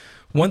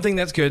 One thing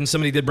that's good, and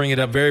somebody did bring it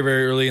up very,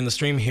 very early in the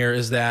stream here,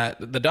 is that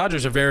the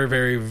Dodgers are very,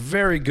 very,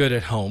 very good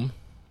at home.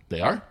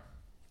 They are?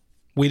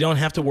 We don't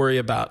have to worry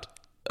about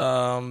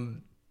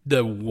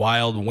the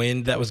wild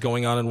wind that was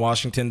going on in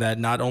Washington that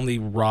not only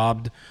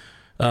robbed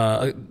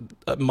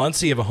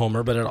Muncy of a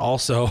homer, but it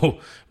also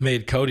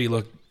made Cody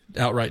look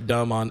outright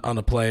dumb on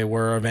a play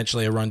where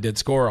eventually a run did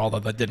score, although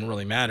that didn't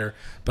really matter.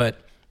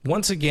 But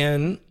once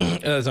again,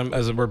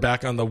 as we're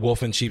back on the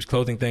wolf in sheep's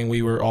clothing thing,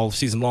 we were all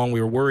season long,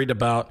 we were worried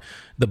about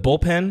the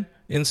bullpen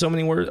in so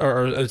many words,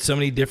 or so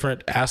many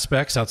different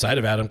aspects outside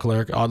of Adam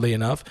Kolarek, oddly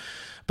enough.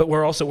 But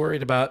we're also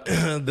worried about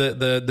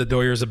the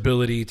Doyers'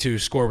 ability to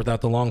score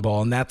without the long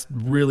ball, and that's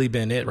really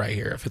been it right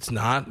here. If it's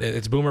not,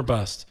 it's boom or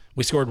bust.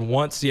 We scored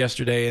once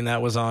yesterday, and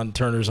that was on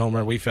Turner's home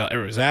run. We felt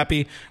everyone was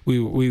happy. We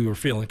were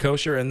feeling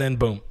kosher, and then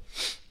boom,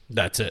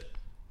 that's it.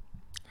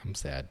 I'm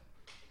sad.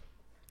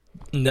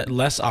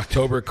 Less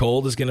October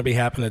cold is going to be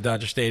happening at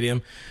Dodger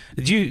Stadium.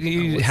 Did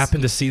you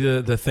happen to see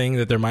the thing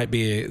that there might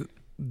be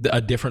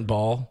a different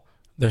ball?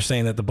 They're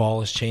saying that the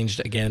ball has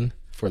changed again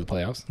For the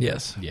playoffs?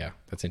 Yes. Yeah,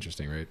 that's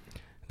interesting, right?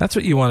 That's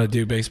what you want to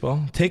do,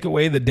 baseball. Take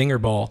away the dinger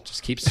ball.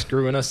 Just keep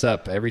screwing us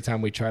up every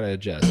time we try to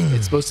adjust.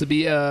 It's supposed to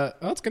be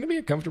it's going to be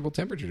a comfortable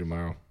temperature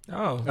tomorrow.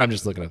 Oh. I'm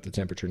just looking at the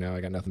temperature now.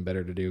 I got nothing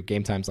better to do.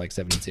 Game time's like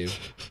 72.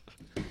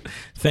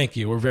 Thank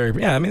you.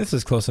 This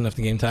is close enough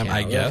to game time,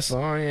 I guess.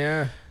 Oh,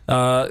 yeah.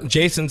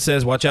 Jason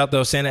says, watch out,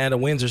 though. Santa Ana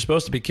winds are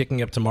supposed to be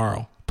kicking up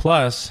tomorrow.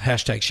 Plus,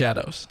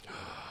 #shadows.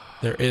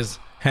 There is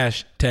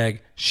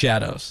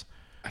 #shadows.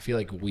 I feel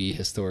like we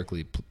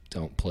historically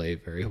don't play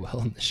very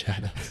well in the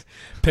shadows.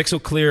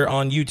 Pixel Clear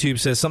on YouTube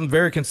says something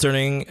very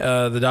concerning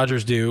the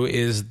Dodgers do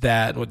is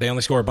that they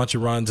only score a bunch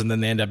of runs and then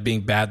they end up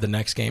being bad the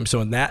next game. So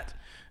in that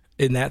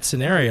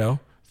scenario,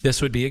 this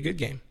would be a good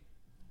game.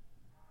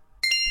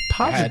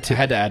 Positive. I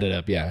had to add it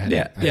up.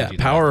 Yeah.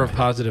 Power of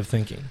positive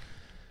thinking.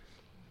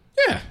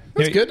 Yeah,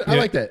 that's good. I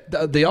like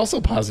that. The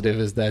also positive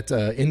is that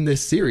in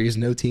this series,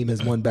 no team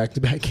has won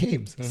back-to-back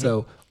games. Mm-hmm.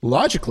 So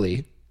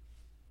logically,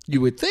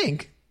 you would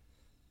think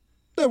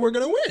that we're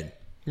going to win,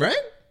 right?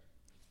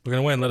 We're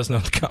going to win. Let us know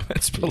in the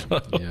comments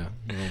below. Yeah.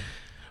 Well.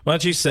 Why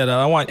don't you set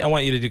up? I want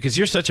you to do, because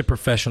you're such a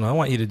professional. I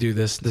want you to do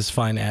this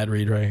fine ad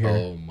read right here.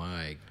 Oh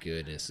my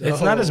goodness!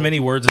 It's not as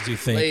many words as you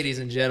think. Ladies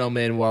and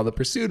gentlemen, while the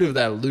pursuit of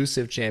that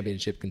elusive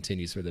championship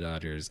continues for the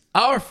Dodgers,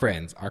 our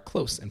friends, our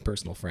close and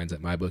personal friends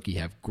at MyBookie,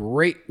 have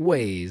great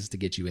ways to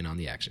get you in on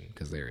the action,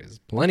 because there is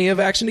plenty of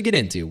action to get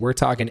into. We're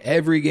talking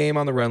every game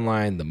on the run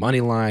line, the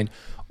money line,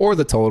 or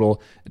the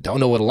total. Don't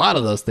know what a lot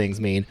of those things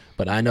mean,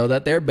 but I know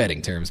that they're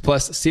betting terms.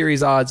 Plus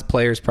series odds,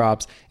 players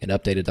props, and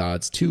updated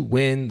odds to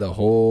win the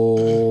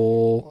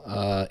whole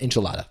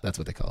enchilada. That's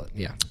what they call it.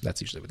 Yeah,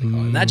 that's usually what they call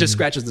it. And that just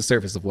scratches the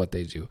surface of what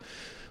they do.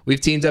 We've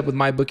teamed up with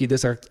MyBookie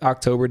this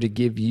October to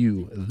give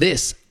you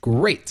this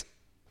great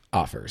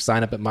offer.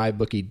 Sign up at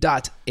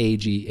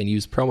mybookie.ag and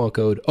use promo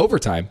code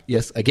OVERTIME.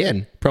 Yes,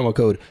 again, promo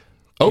code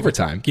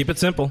OVERTIME. Keep it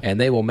simple. And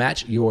they will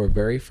match your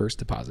very first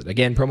deposit.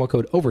 Again, promo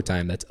code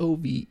OVERTIME. That's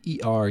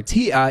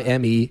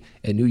OVERTIME.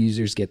 And new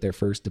users get their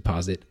first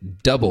deposit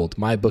doubled.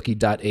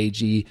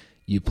 MyBookie.ag.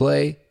 You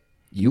play,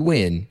 you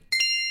win,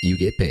 you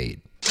get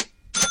paid.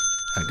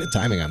 Good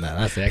timing on that.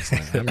 That's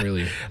excellent. I'm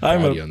really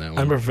proud of you on that one.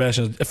 I'm a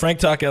professional. Frank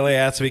Talk LA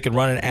asked if he could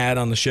run an ad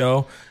on the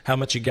show. How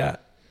much you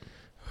got?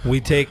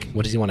 We take.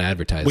 What does he want to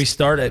advertise? We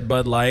start at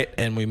Bud Light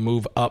and we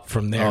move up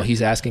from there. Oh,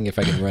 he's asking if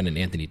I can run an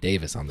Anthony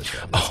Davis on the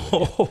show.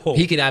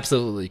 He can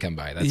absolutely come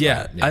by. That's fine.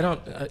 Yeah. I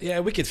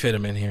don't. We could fit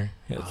him in here.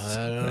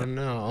 I don't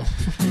know.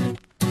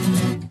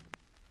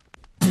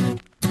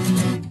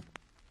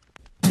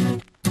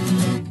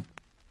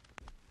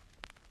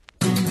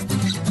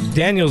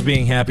 Daniel's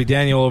being happy.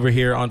 Daniel over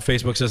here on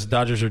Facebook says the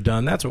Dodgers are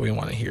done. That's what we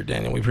want to hear,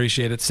 Daniel. We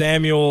appreciate it.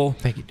 Samuel,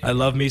 thank you, Daniel. I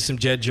love me some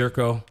Jed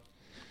Jerko.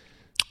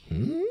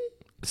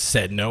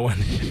 Said no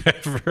one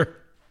ever.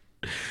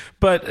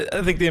 But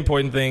I think the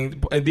important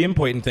thing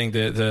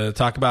to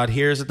talk about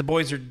here is that the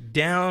boys are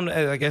down,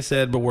 like I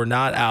said, but we're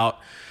not out.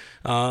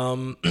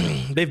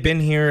 They've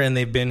been here and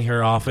they've been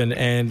here often.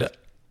 And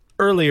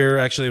earlier,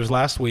 actually, it was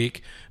last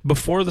week,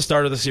 before the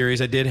start of the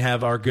series, I did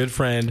have our good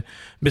friend,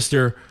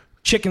 Mr.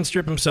 Chicken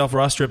Strip himself,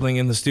 Ross Stripling,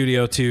 in the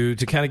studio to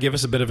kind of give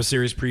us a bit of a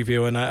series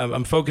preview. And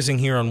I'm focusing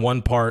here on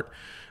one part.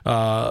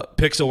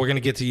 Pixel, we're going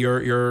to get to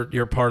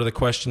your part of the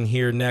question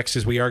here next,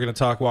 as we are going to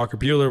talk Walker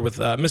Buehler with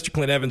Mr.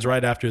 Clint Evans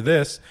right after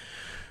this.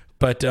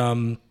 But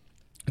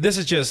this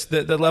is just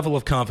the level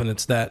of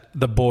confidence that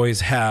the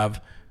boys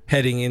have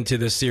heading into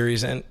this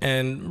series,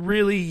 and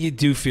really you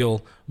do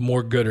feel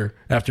more gooder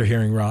after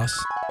hearing Ross.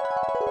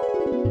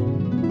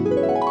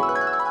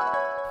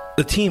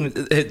 The team,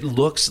 it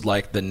looks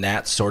like the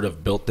Nats sort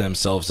of built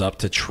themselves up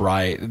to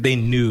try. They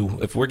knew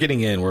if we're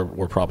getting in,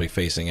 we're probably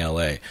facing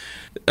LA.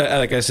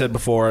 Like I said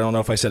before, I don't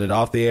know if I said it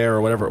off the air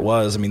or whatever it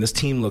was. I mean, this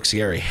team looks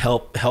scary.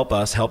 Help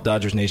us, help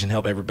Dodgers Nation,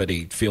 help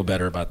everybody feel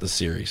better about this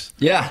series.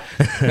 Yeah.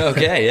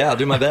 Okay. Yeah, I'll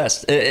do my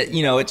best.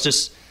 It's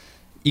just,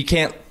 you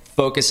can't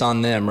focus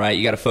on them, right?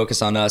 You got to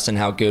focus on us and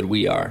how good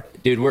we are.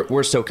 Dude,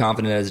 we're so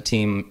confident as a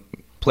team.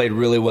 Played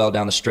really well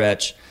down the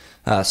stretch.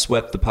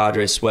 Swept the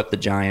Padres, swept the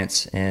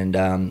Giants, and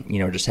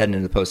just heading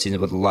into the postseason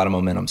with a lot of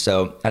momentum.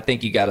 So I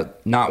think you got to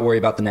not worry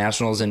about the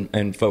Nationals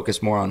and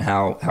focus more on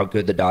how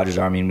good the Dodgers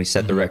are. I mean, we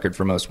set the record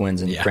for most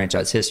wins in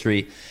franchise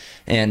history,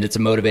 and it's a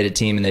motivated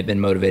team, and they've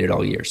been motivated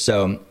all year.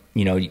 So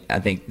I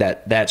think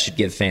that should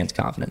give fans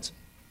confidence.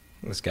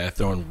 This guy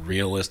throwing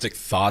realistic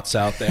thoughts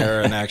out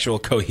there and actual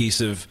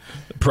cohesive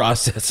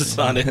processes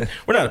on it.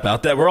 We're not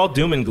about that. We're all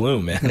doom and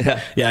gloom,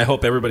 man. Yeah, I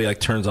hope everybody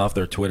turns off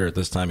their Twitter at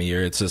this time of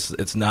year.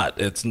 It's not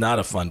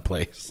a fun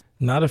place.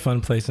 Not a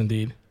fun place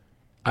indeed.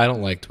 I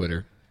don't like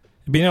Twitter.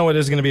 But you know what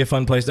is going to be a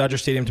fun place? Dodger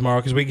Stadium tomorrow,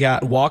 because we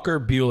got Walker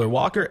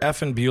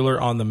effing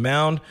Buehler on the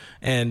mound.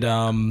 And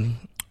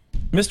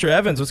Mr.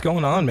 Evans, what's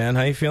going on, man?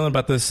 How you feeling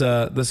about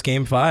this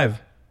Game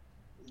 5?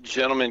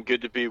 Gentlemen,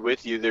 good to be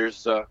with you.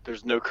 There's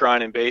no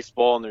crying in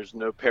baseball, and there's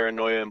no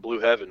paranoia in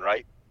blue heaven,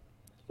 right?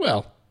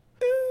 Well,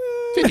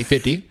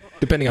 50-50,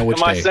 depending on which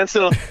day. Am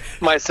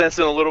I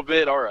sensing a little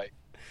bit? All right.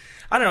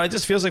 I don't know. It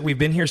just feels like we've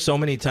been here so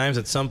many times.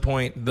 At some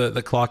point,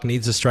 the clock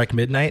needs to strike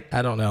midnight.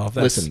 I don't know if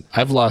that's... Listen,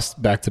 I've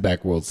lost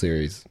back-to-back World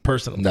Series.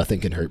 Personally. Nothing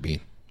can hurt me.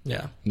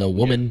 Yeah. No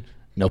woman,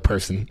 no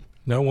person.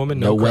 No woman,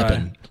 no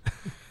weapon.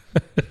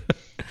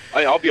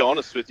 I'll be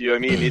honest with you. I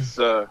mean, it's...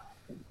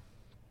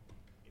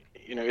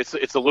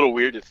 it's a little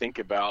weird to think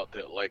about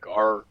that, like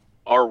our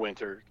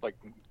winter, like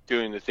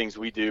doing the things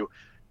we do,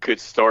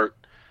 could start,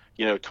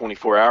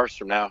 24 hours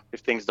from now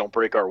if things don't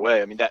break our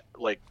way. I mean,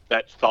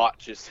 that thought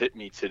just hit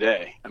me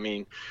today. I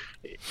mean,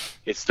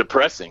 it's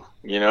depressing,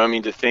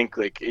 to think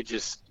like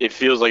it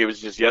feels like it was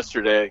just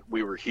yesterday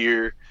we were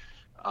here.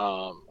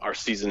 Our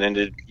season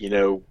ended,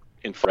 in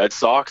Red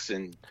Sox,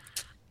 and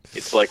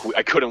it's like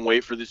I couldn't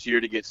wait for this year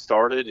to get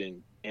started,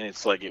 and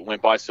it's like it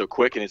went by so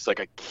quick, and it's like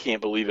I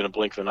can't believe in a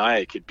blink of an eye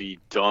it could be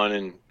done,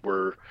 and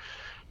we're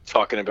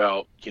talking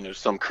about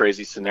some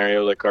crazy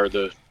scenario like, are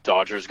the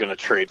Dodgers going to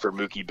trade for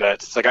Mookie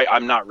Betts? It's like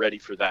I'm not ready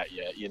for that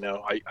yet.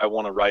 I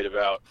want to write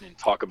about and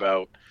talk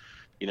about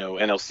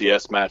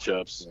NLCS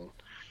matchups and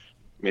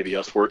maybe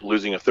us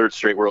losing a third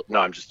straight world. No,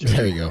 I'm just joking.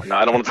 There you go. No,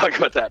 I don't want to talk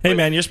about that. Hey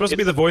man, you're supposed to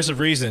be the voice of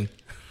reason.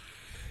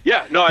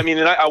 Yeah, no, I mean,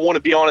 and I want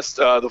to be honest.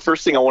 The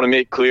first thing I want to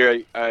make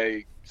clear,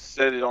 I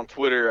said it on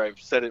Twitter. I've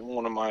said it in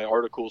one of my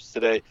articles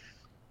today.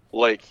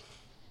 Like,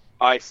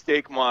 I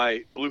stake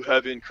my blue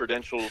heaven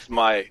credentials,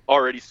 my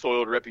already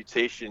soiled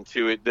reputation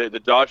to it. The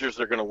Dodgers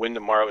are going to win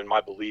tomorrow, in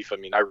my belief. I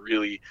mean, I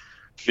really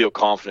feel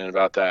confident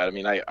about that. I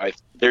mean,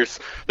 there's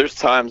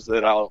times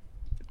that I'll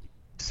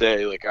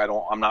say like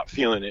I'm not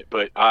feeling it,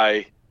 but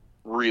I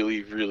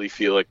really, really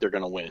feel like they're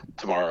going to win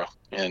tomorrow,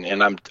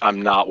 and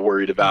I'm not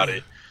worried about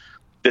it.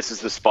 This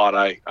is the spot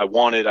I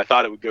wanted. I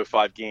thought it would go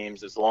 5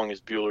 games as long as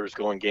Buehler's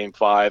going Game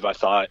 5. I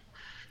thought,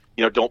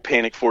 don't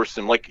panic force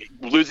him. Like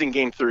losing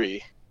Game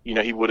 3,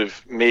 there would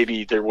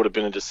have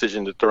been a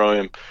decision to throw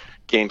him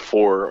Game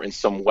 4 in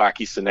some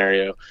wacky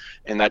scenario,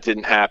 and that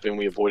didn't happen.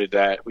 We avoided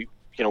that. We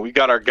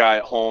got our guy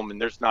at home, and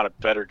there's not a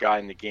better guy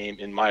in the game,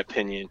 in my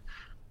opinion,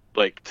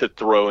 like to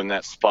throw in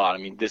that spot. I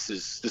mean, this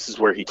is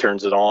where he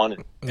turns it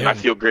on, and I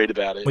feel great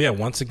about it. Well, yeah,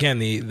 once again,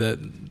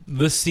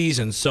 this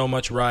season so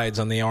much rides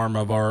on the arm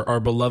of our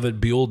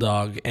beloved Buell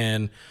dog,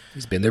 and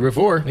he's been there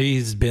before.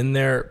 He's been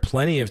there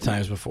plenty of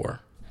times before.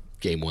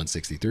 Game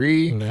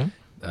 163,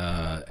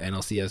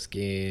 NLCS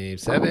Game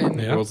 7,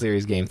 World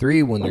Series Game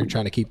 3, when they're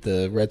trying to keep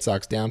the Red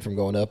Sox down from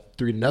going up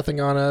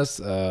 3-0 on us.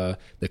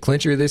 The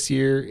clincher this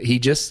year,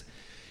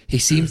 he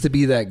seems to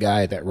be that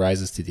guy that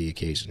rises to the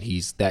occasion.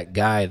 He's that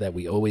guy that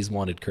we always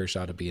wanted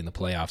Kershaw to be in the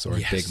playoffs or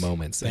in big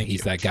moments. And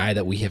he's that guy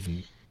that we have.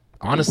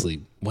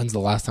 Honestly, when's the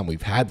last time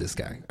we've had this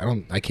guy?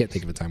 I can't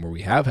think of a time where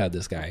we have had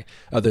this guy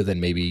other than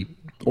maybe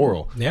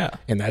Oral. Yeah.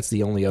 And that's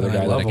the only other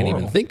guy that I can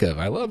even think of.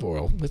 I love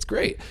Oral. It's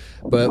great.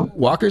 But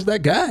Walker's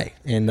that guy.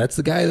 And that's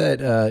the guy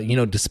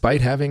that,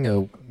 despite having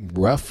a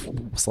rough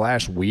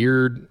 /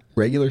 weird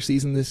regular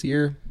season this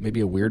year, maybe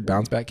a weird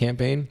bounce back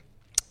campaign,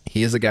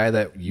 he is a guy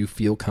that you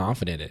feel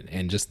confident in.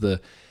 And just there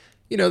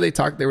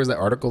was that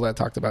article that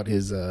talked about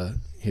his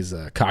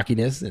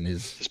cockiness and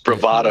his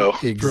bravado.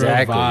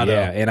 Exactly. Bravado.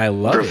 Yeah. And I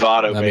love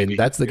bravado, it. I baby. mean,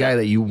 that's the guy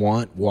that you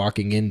want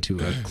walking into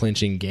a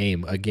clinching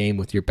game, a game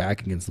with your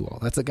back against the wall.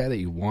 That's the guy that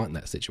you want in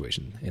that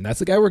situation. And that's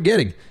the guy we're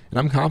getting. And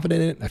I'm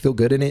confident in it. I feel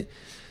good in it.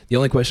 The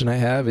only question I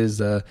have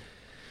is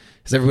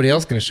everybody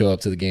else going to show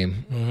up to the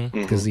game?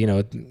 Because,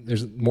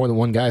 there's more than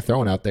one guy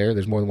throwing out there.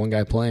 There's more than one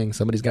guy playing.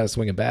 Somebody's got to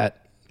swing a bat.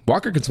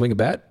 Walker can swing a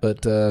bat,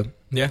 but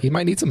he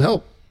might need some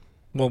help.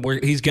 Well,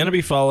 he's going to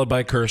be followed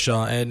by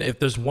Kershaw, and if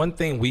there's one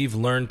thing we've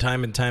learned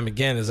time and time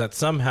again is that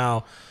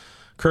somehow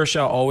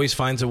Kershaw always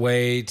finds a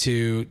way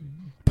to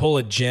pull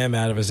a gem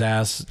out of his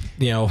ass,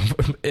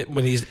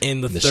 when he's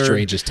in the third,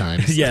 strangest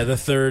times. Yeah, the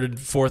third,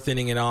 fourth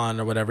inning and on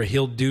or whatever.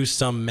 He'll do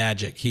some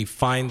magic. He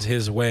finds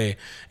his way.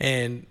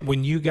 And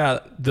when you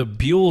got the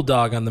Buell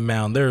dog on the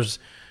mound, there's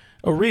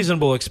a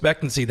reasonable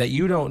expectancy that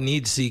you don't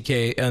need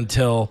CK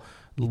until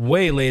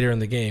way later in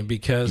the game,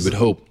 because you would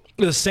hope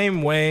the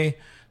same way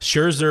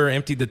Scherzer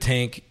emptied the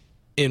tank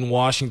in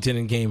Washington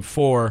in Game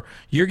 4,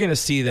 you're going to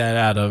see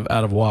that out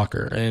of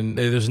Walker. And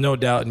there's no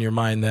doubt in your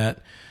mind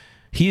that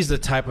he's the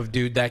type of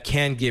dude that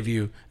can give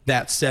you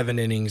that 7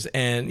 innings,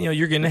 and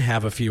you're going to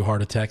have a few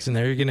heart attacks in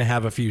there. You're going to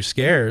have a few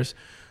scares,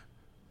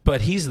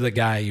 but he's the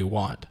guy you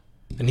want,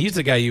 and he's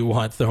the guy you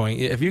want throwing.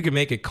 If you can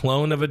make a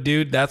clone of a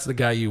dude, that's the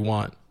guy you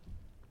want.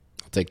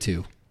 I'll take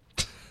 2.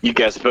 You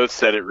guys both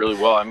said it really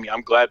well. I mean,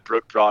 I'm glad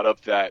Brooke brought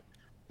up that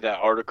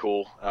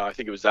article. I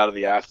think it was out of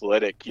The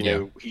Athletic.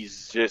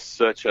 He's just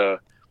such a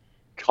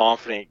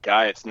confident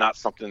guy. It's not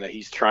something that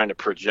he's trying to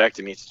project.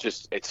 I mean,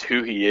 it's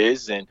who he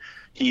is, and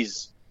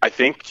he's, I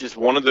think, just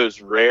one of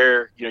those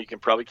rare, you can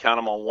probably count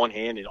him on one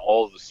hand in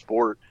all of the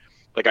sport.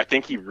 Like, I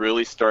think he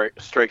really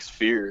strikes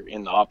fear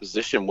in the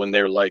opposition when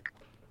they're like,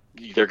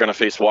 they're going to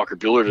face Walker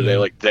Buehler today.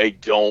 Like, they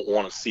don't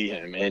want to see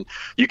him. And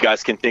you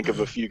guys can think of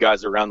a few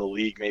guys around the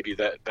league maybe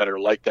that are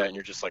like that, and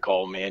you're just like,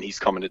 oh man, he's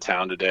coming to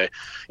town today.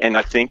 And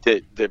I think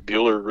that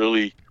Buehler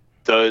really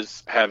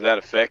does have that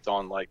effect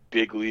on like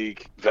big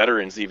league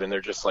veterans. Even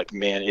they're just like,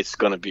 man, it's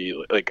going to be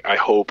like, I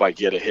hope I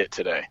get a hit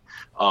today.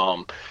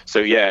 So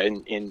yeah,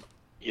 and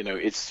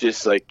it's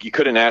just like you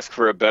couldn't ask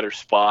for a better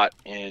spot,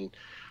 and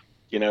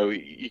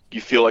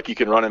you feel like you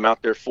can run him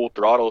out there full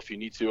throttle if you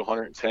need to,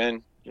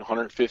 110,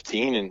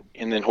 115,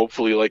 and then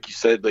hopefully, like you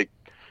said, like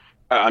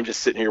I'm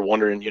just sitting here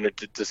wondering,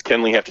 does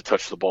Kenley have to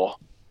touch the ball?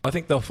 I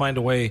think they'll find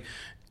a way,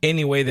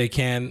 any way they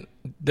can.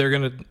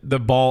 The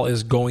ball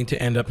is going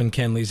to end up in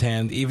Kenley's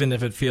hand, even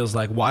if it feels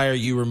like, why are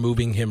you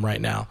removing him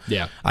right now?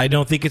 Yeah. I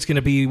don't think it's going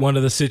to be one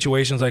of the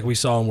situations like we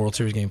saw in World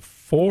Series Game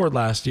 4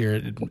 last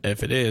year.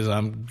 If it is,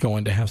 I'm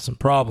going to have some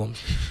problems.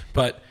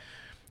 But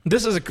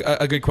this is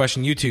a good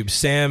question. YouTube.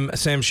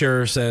 Sam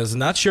Scherer says,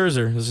 not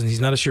Scherzer. He's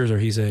not a Scherzer.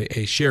 He's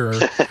a Scherer.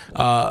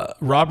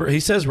 He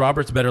says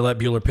Roberts better let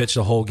Buehler pitch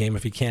the whole game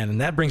if he can.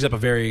 And that brings up a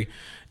very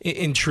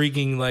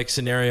intriguing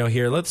scenario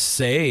here. Let's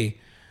say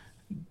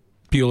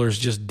Buehler's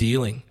just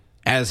dealing,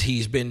 as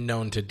he's been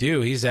known to do.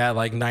 He's at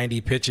like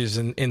 90 pitches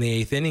in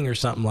the 8th inning or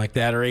something like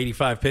that, or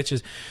 85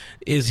 pitches.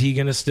 Is he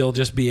going to still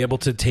just be able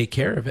to take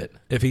care of it?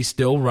 If he's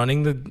still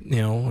running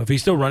if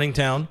he's still running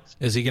town,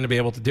 is he going to be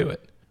able to do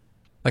it?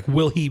 Like,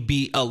 will he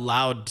be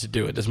allowed to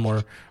do it? Is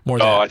more.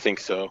 Oh, I think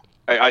so.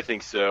 I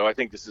think so. I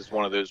think this is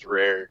one of those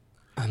rare.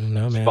 I don't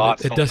know, man.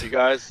 Spots, you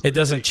guys? It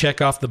doesn't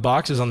check off the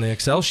boxes on the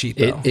Excel sheet,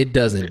 though. It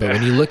doesn't. But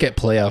when you look at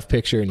playoff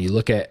picture and you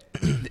look at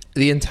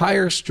the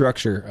entire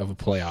structure of a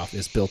playoff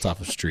is built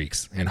off of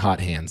streaks and hot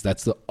hands.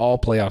 That's all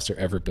playoffs are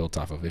ever built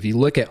off of. If you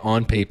look at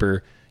on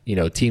paper,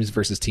 teams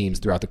versus teams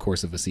throughout the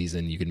course of a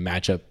season, you can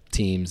match up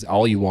teams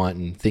all you want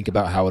and think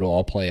about how it'll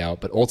all play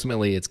out. But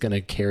ultimately, it's going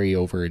to carry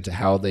over into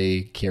how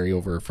they carry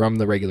over from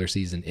the regular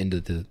season into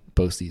the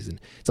postseason.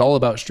 It's all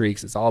about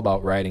streaks. It's all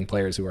about riding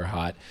players who are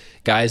hot.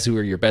 Guys who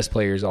are your best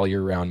players all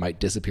year round might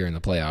disappear in the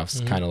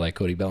playoffs, kind of like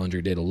Cody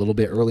Bellinger did a little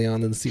bit early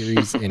on in the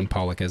series, and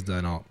Pollock has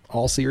done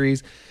all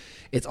series.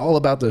 It's all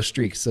about those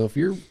streaks. So if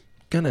you're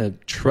going to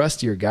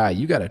trust your guy,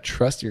 you got to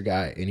trust your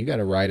guy, and you got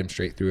to ride him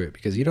straight through it,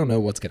 because you don't know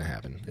what's going to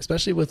happen,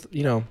 especially with,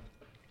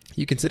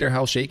 you consider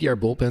how shaky our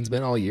bullpen's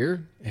been all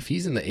year. If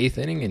he's in the 8th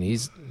inning and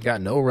he's got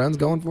no runs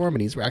going for him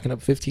and he's racking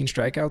up 15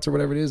 strikeouts or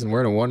whatever it is, and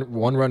we're in a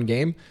one-run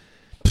game,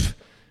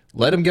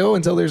 let him go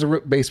until there's a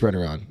base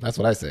runner on. That's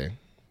what I say,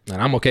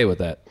 and I'm okay with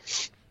that.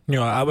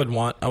 I would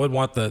want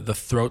the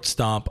throat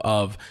stomp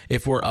of,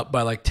 if we're up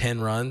by like 10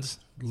 runs,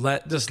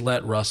 let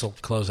Russell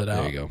close it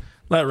out. There you go.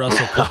 Let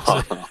Russell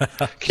close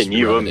it out. Can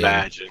you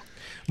imagine?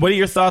 What are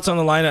your thoughts on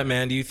the lineup,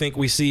 man? Do you think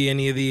we see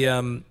any of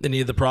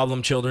the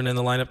problem children in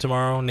the lineup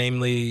tomorrow,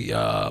 namely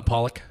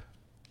Pollock?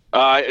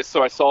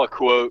 So I saw a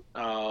quote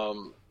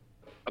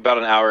about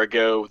an hour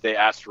ago. They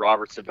asked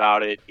Roberts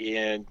about it,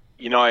 and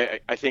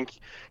I think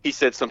he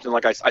said something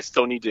like, I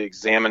still need to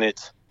examine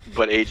it,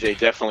 but AJ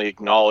definitely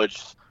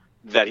acknowledged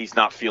that he's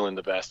not feeling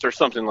the best, or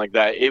something like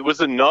that. It was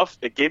enough.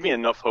 It gave me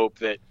enough hope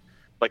that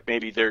like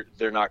maybe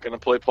they're not going to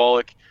play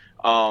Pollock.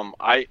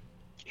 I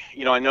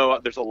know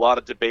there's a lot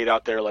of debate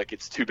out there, like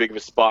it's too big of a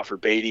spot for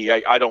Beatty.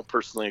 I don't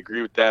personally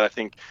agree with that. I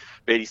think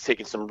Beatty's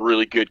taken some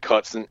really good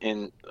cuts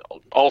in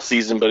all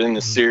season, but in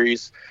this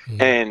series.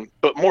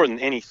 But more than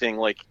anything,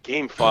 like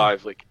Game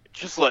 5, like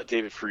just let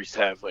David Freese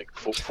have like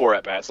 4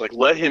 at-bats. Like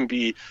let him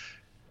be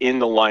in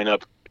the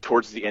lineup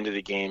towards the end of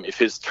the game. If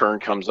his turn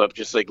comes up,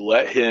 just like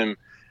let him,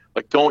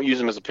 like don't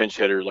use him as a pinch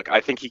hitter. Like I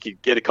think he could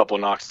get a couple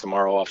of knocks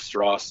tomorrow off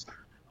Strauss.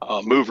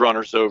 Move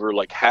runners over,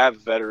 like have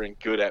veteran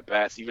good at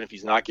bats, even if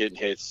he's not getting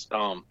hits.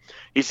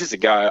 He's just a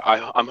guy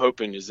I'm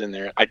hoping is in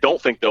there. I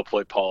don't think they'll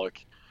play Pollock.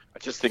 I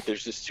just think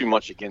there's just too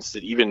much against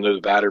it, even though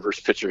the batter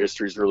versus pitcher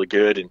history is really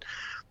good. And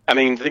I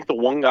mean, I think the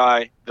one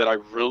guy that I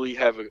really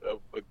have a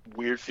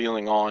weird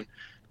feeling on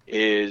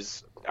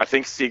is I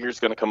think Seager's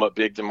going to come up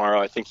big tomorrow.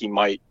 I think he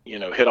might,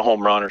 hit a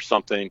home run or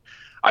something.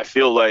 I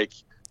feel like,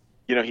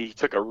 he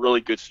took a really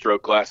good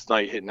stroke last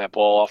night hitting that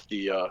ball off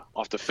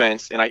the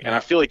fence. And I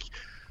feel like,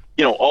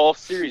 all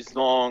series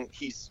long,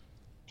 he's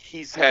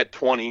had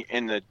 20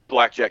 and the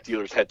blackjack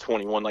dealers had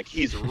 21. Like,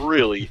 he's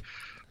really,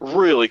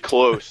 really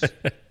close.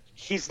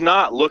 He's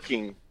not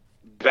looking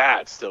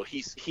bad still.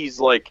 He's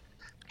like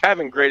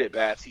having great at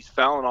bats. He's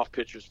fouling off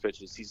pitchers'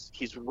 pitches.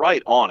 He's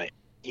right on it.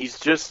 He's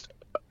just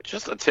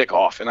a tick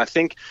off. And I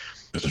think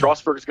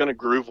Strasburg's going to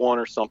groove one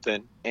or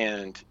something,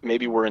 and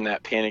maybe we're in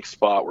that panic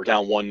spot. We're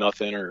down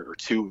 1-0 or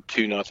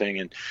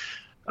 2-0, and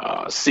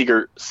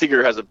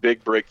Seager has a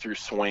big breakthrough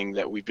swing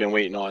that we've been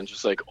waiting on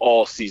just like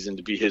all season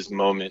to be his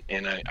moment,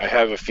 and I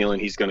have a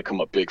feeling he's going to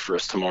come up big for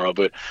us tomorrow.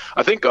 But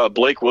I think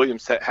Blake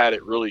Williams had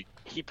it really.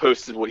 He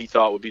posted what he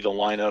thought would be the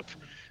lineup,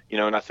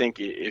 and I think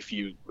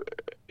he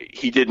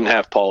didn't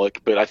have Pollock,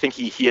 but I think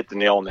he hit the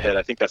nail on the head.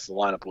 I think that's the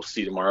lineup we'll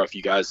see tomorrow if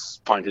you guys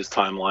find his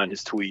timeline,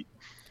 his tweet.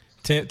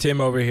 Tim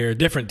over here,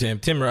 different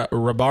Tim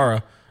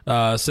Rabara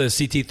says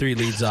CT3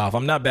 leads off.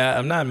 I'm not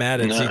mad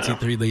at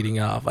CT3 leading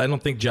off. I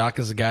don't think Jock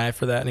is the guy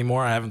for that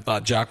anymore. I haven't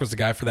thought Jock was the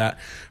guy for that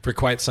for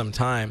quite some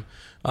time.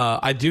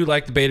 I do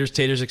like the Bader's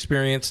Taters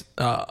experience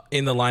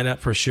in the lineup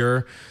for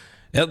sure.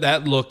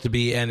 That looked to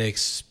be an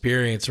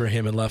experience for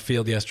him in left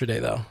field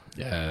yesterday, though.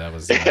 Yeah,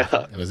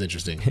 that was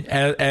interesting.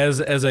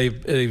 As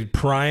a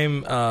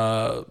prime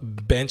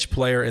bench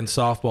player in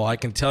softball, I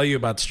can tell you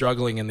about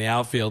struggling in the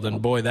outfield,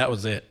 and boy, that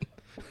was it.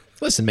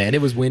 Listen, man, it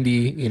was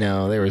windy.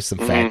 There were some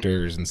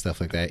factors and stuff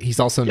like that.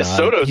 He's also not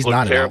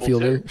an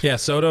outfielder. Too. Yeah,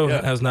 Soto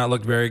has not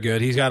looked very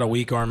good. He's got a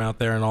weak arm out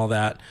there and all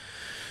that.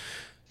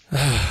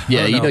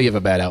 Yeah, you have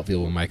a bad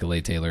outfield when Michael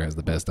A. Taylor has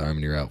the best arm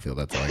in your outfield.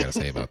 That's all I got to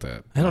say about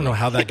that. I don't know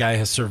how that guy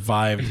has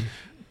survived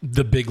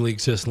the big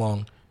leagues this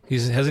long.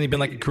 Hasn't he been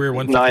like a career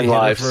 150 9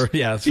 lives? For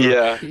real.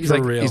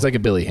 He's like a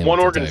Billy Hamilton one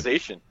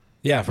organization. Type.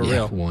 Yeah, for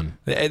real. One.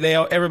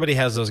 Everybody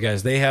has those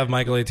guys. They have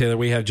Michael A. Taylor.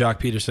 We have Jock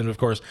Peterson. Of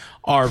course,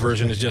 our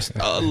version is just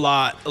a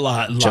lot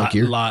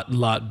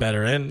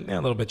better and a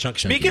little bit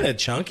chunky. Speaking of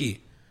chunky,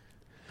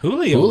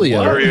 Julio.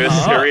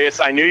 Serious.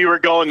 I knew you were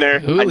going there.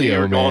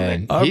 Julio,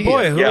 man. Our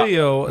boy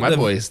Julio. My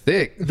boy is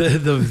thick.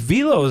 The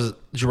velo's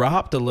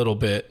dropped a little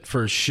bit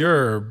for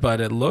sure, but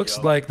it looks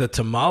like the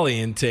tamale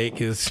intake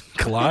has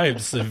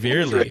climbed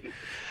severely.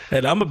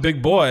 And I'm a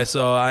big boy,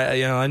 so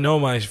I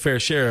know my fair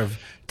share of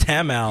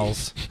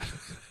tamales,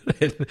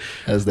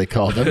 as they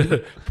call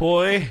them.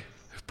 boy.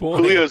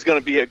 Julio's going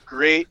to be a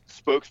great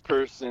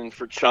spokesperson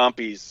for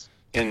Chompies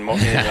in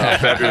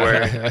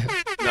February.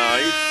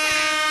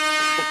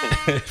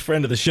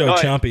 Friend of the show,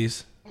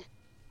 Chompies.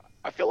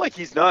 I feel like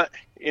he's not,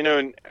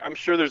 and I'm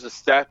sure there's a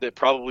stat that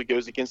probably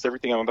goes against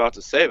everything I'm about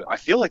to say, but I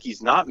feel like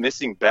he's not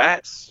missing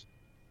bats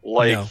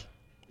like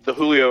the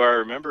Julio I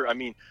remember. I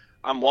mean,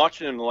 I'm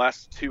watching him the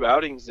last 2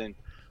 outings, and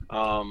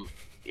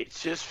it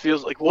just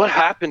feels like what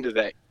happened to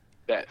that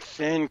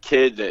thin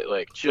kid that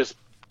like just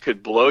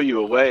could blow you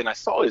away. And I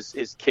saw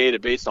his K to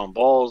base on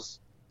balls.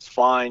 It's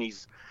fine.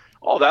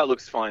 All that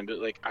looks fine, but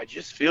like I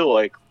just feel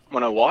like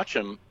when I watch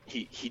him,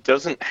 he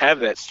doesn't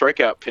have that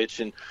strikeout pitch.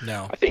 And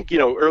I think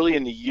early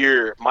in the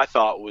year, my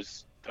thought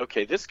was,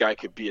 okay, this guy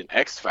could be an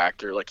X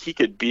factor. Like he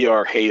could be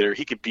our Hader.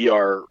 He could be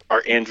our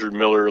Andrew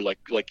Miller, like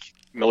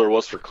Miller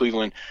was for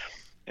Cleveland.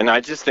 And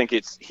I just think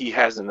he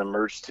hasn't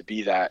emerged to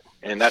be that.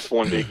 And that's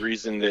one big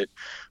reason that,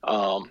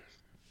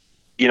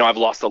 I've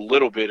lost a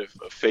little bit of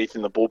faith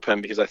in the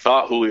bullpen because I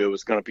thought Julio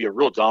was going to be a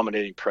real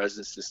dominating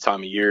presence this time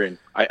of year. And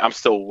I'm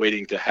still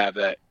waiting to have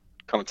that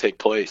kind of take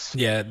place.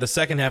 Yeah, the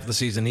second half of the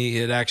season,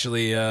 it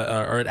absolutely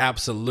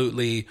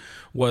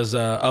was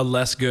a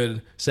less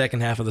good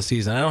second half of the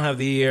season. I don't have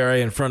the ERA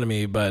in front of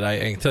me, but I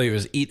can tell you it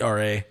was EAT-RA. All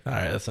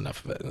right, that's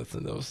enough of it.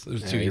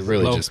 You're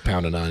really just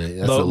pounding on it.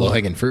 That's the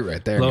low-hanging fruit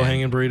right there.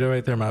 Low-hanging burrito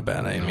right there. My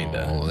bad. I didn't mean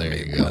to. Oh, there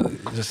you go.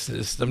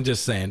 I'm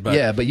just saying. But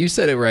yeah, but you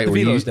said it right.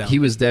 He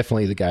was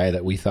definitely the guy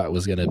that we thought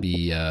was going to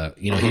be,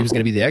 he was going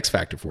to be the X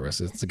factor for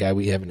us. It's the guy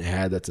we haven't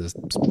had. That's a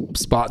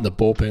spot in the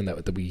bullpen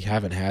that we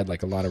haven't had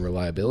like a lot of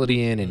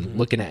reliability in. And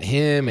looking at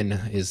him and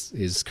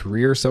his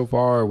career so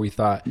far, we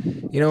thought,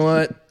 you know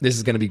what, this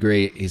is going to be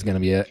great. He's going to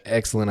be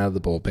excellent out of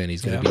the bullpen.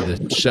 He's going to be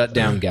the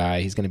shutdown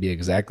guy. He's going to be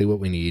exactly what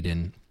we need.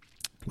 And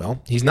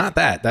well, he's not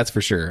that. That's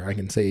for sure. I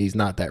can say he's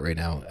not that right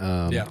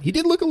now. He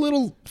did look a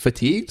little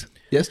fatigued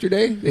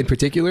yesterday, in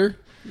particular.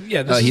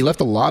 Yeah, he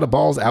left a lot of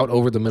balls out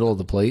over the middle of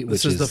the plate,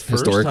 which is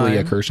historically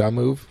a Kershaw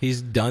move.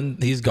 He's gone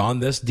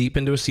this deep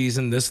into a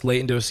season, this late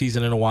into a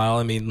season in a while.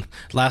 I mean,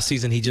 last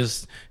season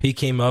he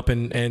came up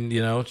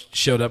and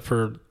showed up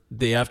for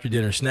the after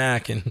dinner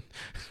snack and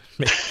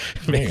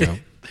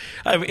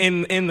I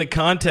mean, in the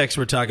context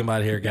we're talking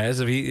about here, guys.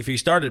 If he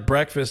started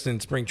breakfast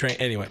in spring training,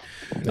 anyway.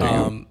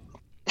 Tim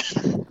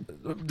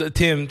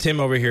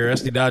over here,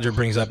 SD Dodger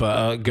brings up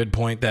a good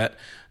point that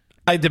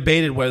I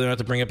debated whether or not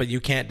to bring it, but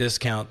you can't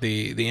discount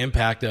the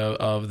impact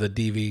of the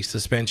DV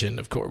suspension.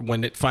 Of course,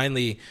 when it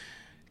finally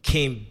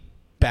came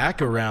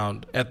back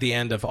around at the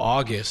end of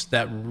August,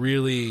 that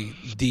really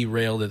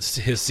derailed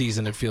his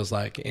season. It feels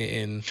like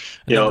and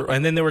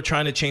then they were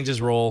trying to change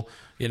his role.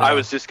 I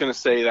was just going to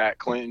say that,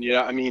 Clinton.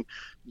 Yeah, I mean,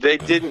 they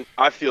didn't,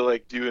 I feel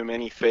like, do him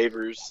any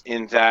favors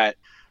in that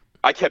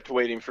I kept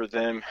waiting for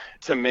them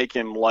to make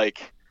him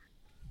like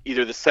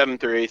either the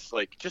 7th or 8th,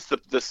 like just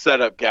the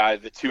setup guy,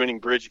 the 2-inning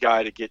bridge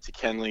guy to get to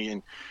Kenley.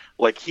 And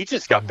like, he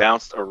just got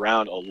bounced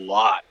around a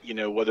lot,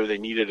 whether they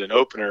needed an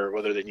opener or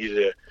whether they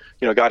needed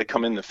a guy to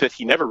come in the 5th.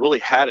 He never really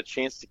had a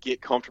chance to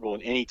get comfortable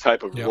in any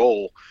type of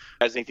role.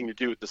 It has anything to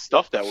do with the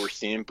stuff that we're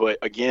seeing. But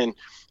again,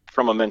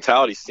 from a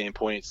mentality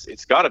standpoint,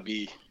 it's got to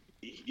be,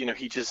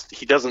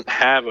 he doesn't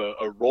have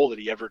a role that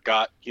he ever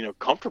got,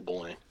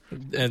 comfortable in.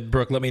 And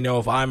Brooke, let me know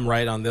if I'm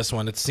right on this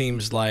one. It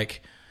seems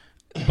like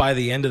by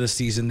the end of the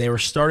season, they were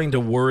starting to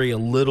worry a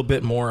little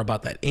bit more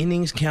about that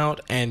innings count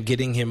and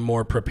getting him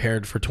more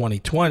prepared for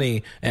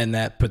 2020 and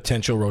that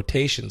potential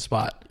rotation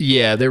spot.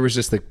 Yeah, there was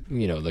just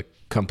the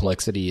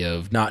complexity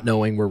of not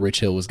knowing where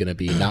Rich Hill was going to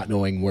be, not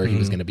knowing where he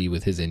was going to be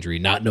with his injury,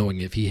 not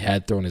knowing if he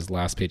had thrown his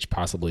last pitch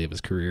possibly of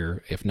his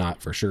career, if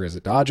not for sure as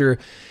a Dodger.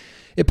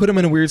 It put him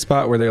in a weird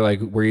spot where they're like,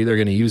 we're either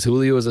going to use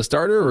Julio as a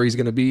starter or he's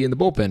going to be in the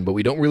bullpen, but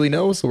we don't really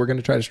know, so we're going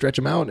to try to stretch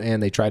him out.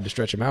 And they tried to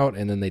stretch him out,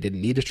 and then they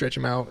didn't need to stretch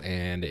him out,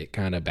 and it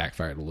kind of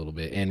backfired a little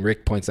bit. And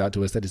Rick points out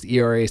to us that his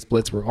ERA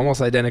splits were almost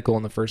identical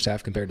in the first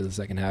half compared to the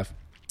second half,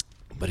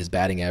 but his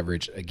batting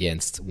average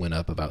against went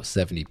up about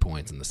 70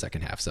 points in the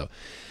second half. So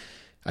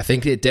I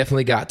think it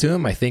definitely got to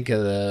him. I think,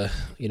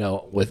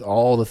 with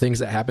all the things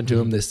that happened to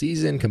him this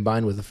season,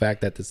 combined with the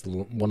fact that this is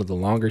one of the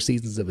longer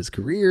seasons of his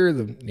career,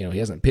 he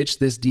hasn't pitched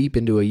this deep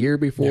into a year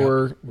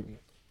before.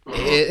 Yeah.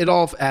 It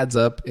all adds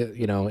up,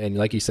 and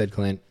like you said,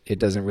 Clint, it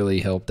doesn't really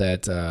help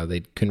that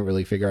they couldn't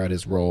really figure out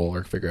his role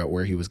or figure out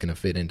where he was going to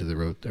fit into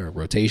the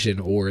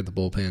rotation or the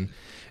bullpen.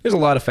 There's a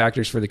lot of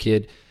factors for the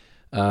kid.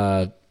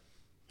 I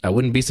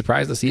wouldn't be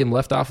surprised to see him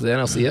left off the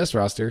NLCS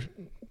roster.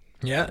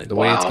 Yeah, the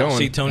way it's going.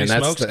 See Tony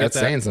Smokes. That's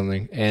saying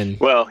something. And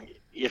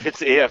if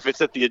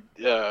it's at the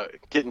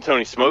getting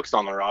Tony Smokes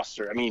on the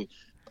roster, I mean,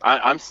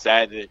 I'm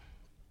sad that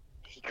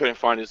he couldn't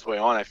find his way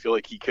on. I feel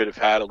like he could have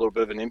had a little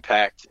bit of an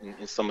impact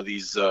in some of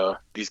these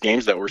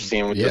games that we're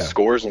seeing with the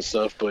scores and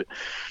stuff. But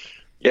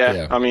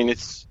I mean,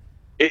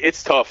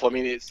 it's tough. I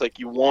mean, it's like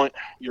you want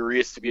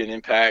Urias to be an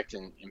impact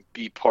and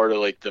be part of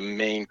like the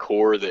main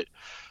core that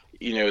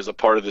is a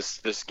part of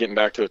this getting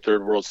back to a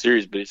third World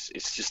Series, but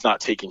it's just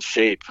not taking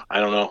shape. I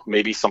don't know.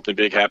 Maybe something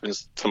big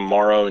happens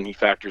tomorrow and he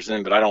factors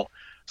in, but I don't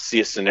see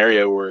a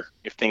scenario where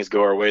if things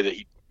go our way that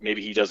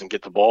maybe he doesn't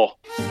get the ball.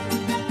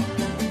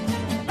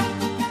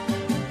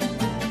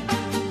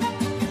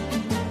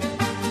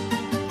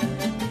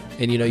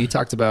 And, you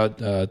talked about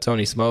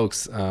Tony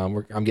Smokes.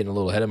 I'm getting a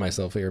little ahead of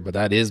myself here, but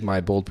that is my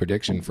bold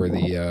prediction for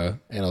the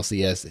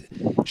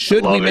NLCS.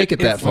 Should we make it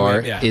that far,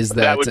 is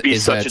that would be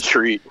such a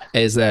treat.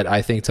 Is that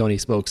I think Tony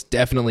Smokes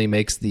definitely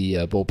makes the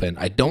bullpen.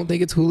 I don't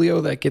think it's Julio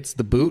that gets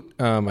the boot.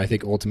 I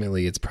think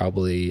ultimately it's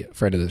probably a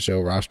friend of the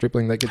show, Ross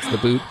Stripling, that gets the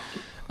boot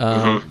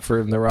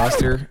for the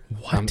roster.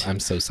 I'm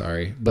so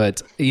sorry.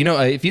 But,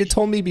 if you had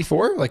told me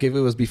before, like if it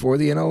was before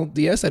the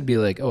NLDS, I'd be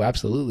like, oh,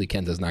 absolutely,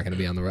 Kenta's not going to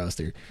be on the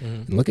roster.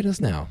 And look at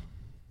us now.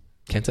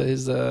 Kenta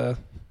is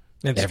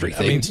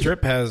everything. I mean,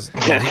 Strip has.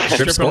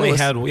 Strip only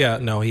had. Yeah,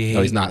 no,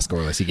 he's not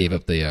scoreless. He gave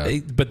up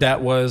the. But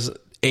that was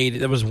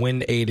aided. That was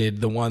wind aided.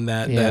 The one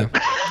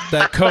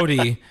that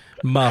Cody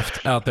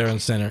muffed out there in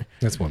center.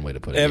 That's one way to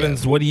put it.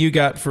 Evans, what do you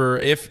got for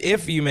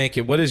if you make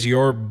it? What is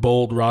your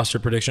bold roster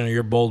prediction or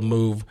your bold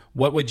move?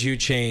 What would you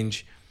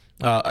change?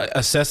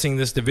 Assessing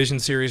this division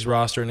series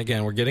roster, and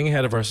again, we're getting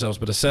ahead of ourselves,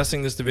 but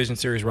assessing this division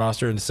series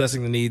roster and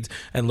assessing the needs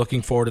and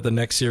looking forward to the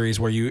next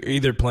series where you're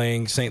either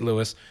playing St.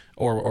 Louis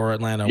or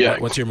Atlanta. Yeah.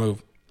 What's your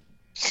move?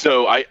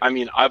 So, I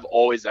mean, I've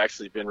always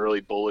actually been really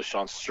bullish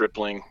on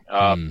Stripling.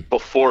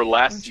 Before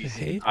last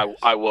season,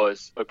 I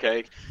was,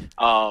 okay?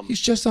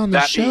 He's just on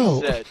the show.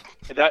 Being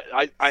said,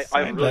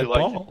 I really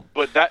liked it.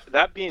 But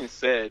that being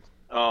said,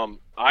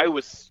 I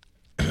was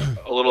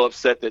a little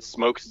upset that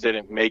Smokes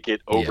didn't make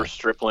it over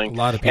Stripling. A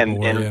lot of people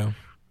were.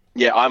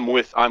 Yeah, I'm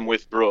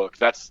with Brooke.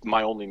 That's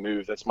my only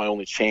move. That's my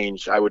only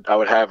change. I would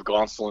have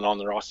Gonsolin on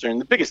the roster. And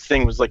the biggest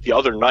thing was like the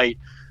other night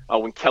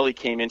when Kelly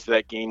came into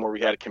that game where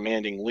we had a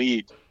commanding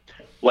lead.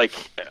 Like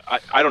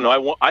I don't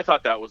know. I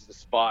thought that was the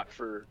spot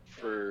for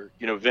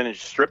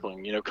vintage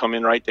Stripling. Come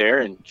in right there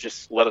and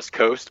just let us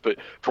coast. But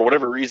for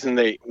whatever reason,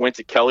 they went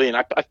to Kelly, and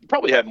I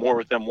probably had more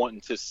with them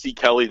wanting to see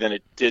Kelly than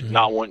it did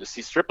not wanting to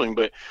see Stripling.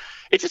 But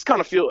it just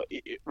kind of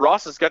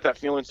Ross has got that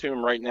feeling to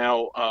him right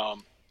now,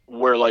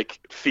 where like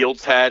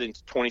Fields had in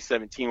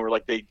 2017, where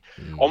like they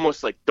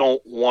almost like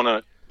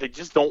they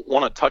just don't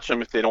want to touch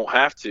him if they don't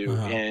have to.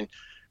 And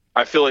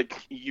I feel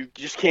like you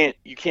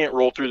can't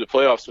roll through the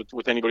playoffs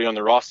with anybody on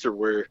the roster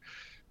where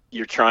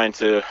you're trying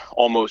to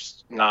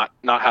almost not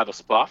have a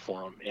spot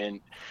for them.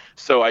 And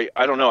So I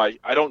don't know.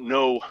 I don't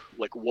know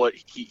like what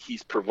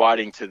he's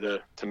providing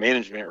to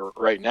management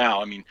right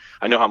now. I mean,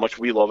 I know how much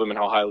we love him and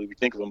how highly we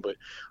think of him, but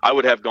I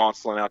would have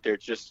Gonsolin out there.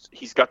 Just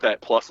he's got that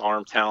plus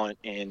arm talent,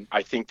 and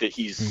I think that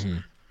he's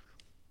kind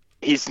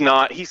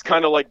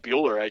of like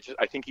Bueller.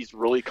 I think he's a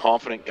really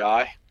confident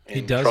guy. He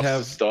does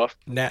have stuff.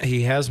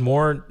 He has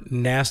more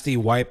nasty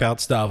wipeout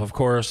stuff. Of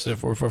course,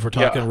 if we're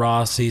talking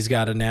Ross, he's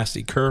got a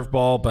nasty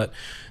curveball, but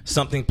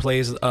something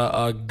plays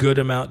a good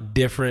amount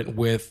different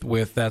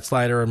with that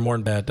slider and more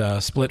than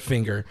that split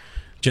finger,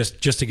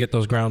 just to get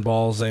those ground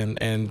balls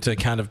and to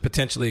kind of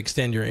potentially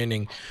extend your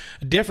inning.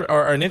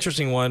 An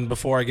interesting one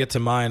before I get to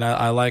mine.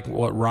 I like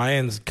what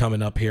Ryan's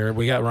coming up here.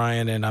 We got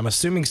Ryan, and I'm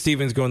assuming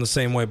Steven's going the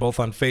same way,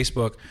 both on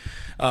Facebook.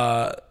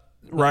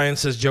 Ryan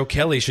says Joe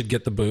Kelly should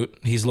get the boot.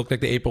 He's looked like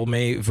the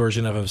April-May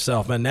version of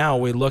himself. And now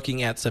we're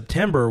looking at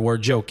September, where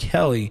Joe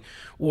Kelly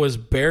was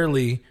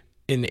barely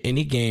in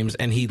any games,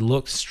 and he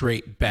looked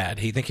straight bad.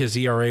 He think his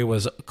ERA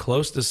was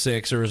close to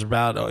 6, or was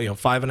about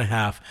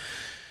 5.5.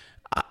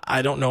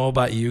 I don't know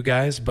about you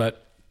guys,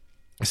 but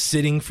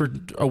sitting for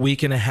a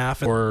week and a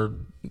half or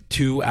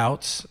 2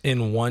 outs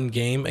in one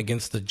game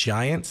against the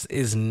Giants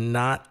is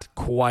not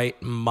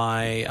quite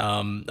my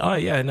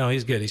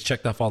he's good. He's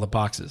checked off all the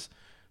boxes.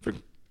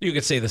 You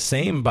could say the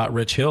same about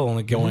Rich Hill,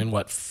 only going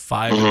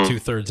 5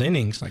 2/3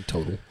 innings, like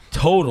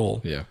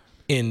total, yeah,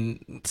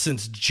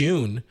 since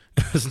June,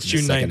 since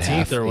June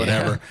 19th or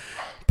whatever. Yeah.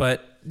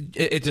 But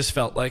it just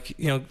felt like,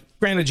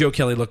 granted, Joe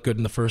Kelly looked good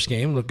in the first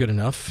game, looked good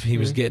enough. He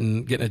was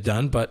getting it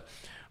done, but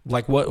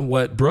like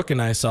what Brooke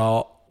and I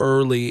saw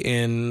early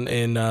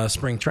in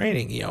spring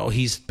training,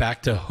 he's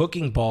back to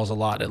hooking balls a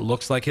lot. It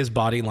looks like his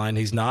body line,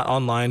 he's not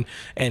on line,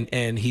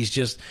 and he's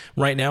just,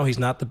 right now, he's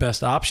not the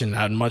best option.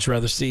 I'd much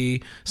rather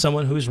see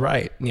someone who's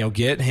right.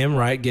 Get him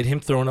right, get him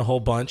throwing a whole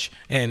bunch,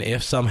 and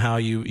if somehow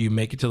you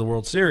make it to the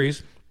World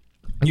Series,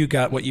 you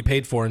got what you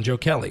paid for in Joe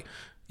Kelly.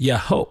 You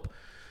hope.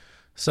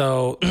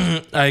 So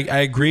I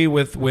agree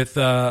with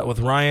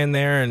Ryan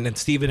there, and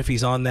Steven, if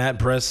he's on that.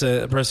 Press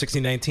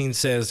 1619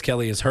 says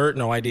Kelly is hurt.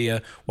 No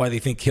idea why they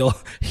think he'll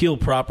heal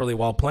properly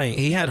while playing.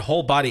 He had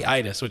whole body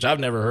itis, which I've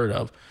never heard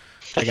of.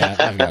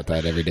 I've got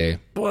that every day.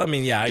 Well, I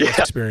mean, I guess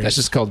experience. That's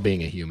just called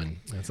being a human.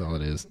 That's all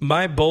it is.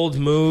 My bold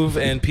move,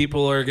 and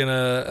people are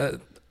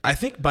gonna. I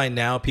think by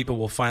now people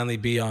will finally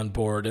be on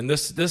board, and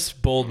this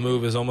bold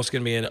move is almost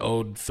gonna be an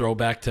ode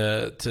throwback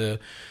to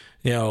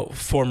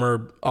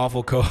former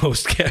awful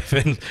co-host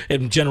Kevin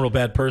and general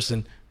bad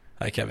person.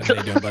 Hi, Kevin. How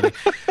you doing, buddy?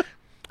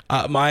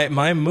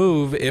 My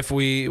move, if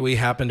we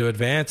happen to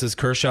advance, is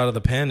Kershaw to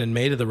the pen and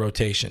May to the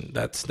rotation.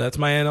 That's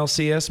my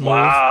NLCS move.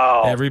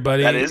 Wow.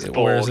 Everybody, that is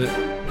bold. Where is it?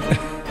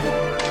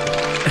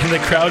 And the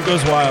crowd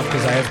goes wild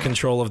because I have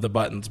control of the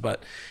buttons.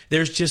 But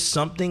there's just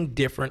something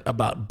different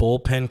about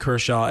bullpen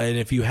Kershaw. And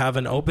if you have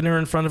an opener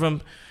in front of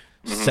him,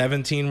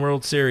 17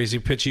 World Series,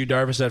 you pitch Yu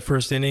Darvish that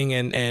first inning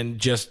and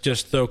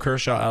just throw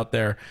Kershaw out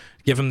there,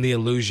 give him the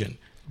illusion.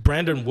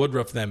 Brandon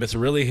Woodruff them. It's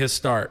really his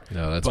start.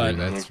 No, that's rude.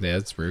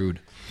 That's rude.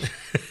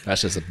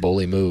 That's just a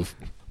bully move.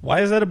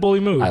 Why is that a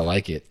bully move? I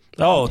like it.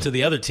 Oh, to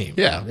the other team.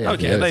 Yeah. Okay, I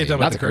thought you were talking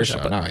about the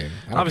Kershaw. No,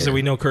 obviously,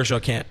 we know Kershaw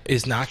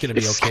is not going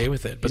to be okay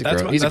with it. But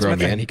he's a grown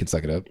man. He can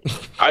suck it up.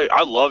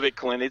 I love it,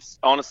 Clint. It's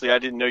honestly, I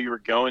didn't know you were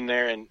going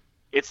there, and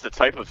it's the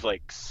type of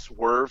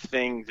swerve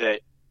thing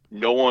that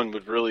no one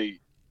would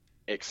really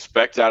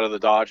expect out of the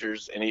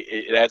Dodgers, and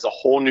it adds a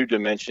whole new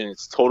dimension.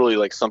 It's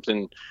totally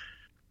something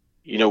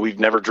we've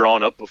never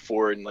drawn up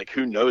before, and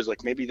who knows,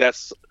 maybe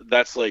that's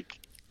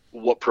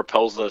what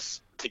propels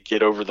us to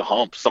get over the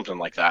hump, something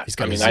like that.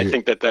 I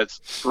think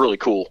that's really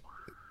cool.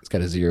 He's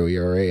got a 0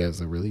 ERA as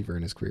a reliever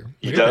in his career.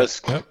 He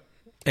does. Yep.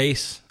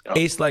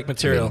 Ace-like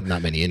material.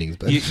 Not many innings,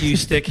 but you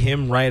stick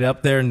him right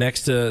up there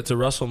next to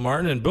Russell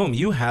Martin, and boom,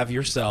 you have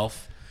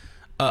yourself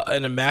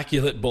an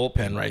immaculate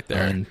bullpen right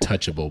there.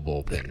 Untouchable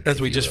bullpen. As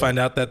we just find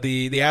out that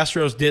the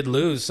Astros did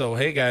lose. So,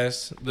 hey,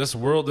 guys, this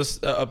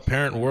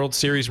apparent World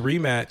Series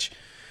rematch,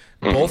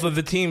 both of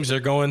the teams are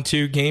going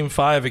to Game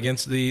 5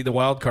 against the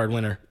wild card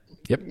winner.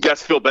 Yep. You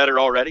guys feel better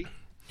already?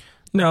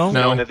 No.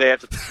 Knowing that they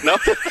have to. No?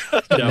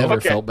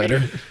 Never felt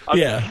better.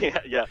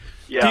 Yeah.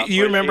 Yeah. Do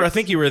you remember, I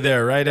think you were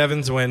there, right,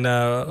 Evans, when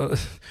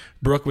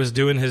Brooke was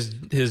doing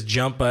his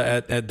jump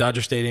at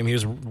Dodger Stadium. He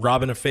was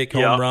robbing a fake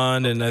home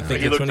run, and I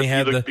think that's when he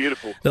had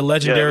the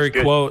legendary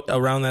quote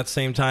around that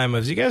same time. Do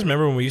you guys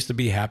remember when we used to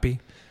be happy?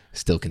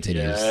 Still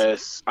continues.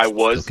 Yes, I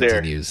was there.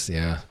 Continues,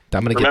 yeah.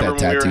 I'm going to get that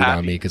tattooed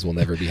on me because we'll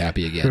never be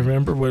happy again.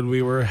 Remember when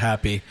we were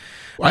happy.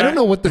 I don't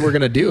know what we're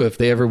going to do if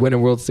they ever win a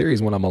World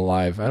Series when I'm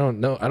alive. I don't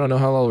know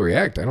how I'll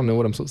react. I don't know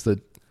what I'm supposed to...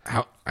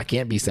 How I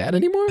can't be sad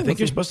anymore? I think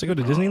you're supposed to go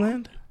to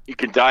Disneyland. You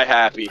can die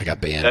happy. I got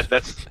banned.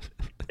 That's...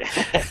 All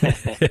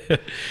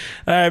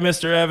right,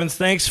 Mr. Evans,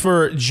 thanks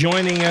for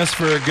joining us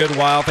for a good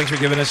while. Thanks for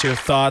giving us your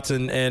thoughts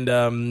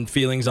and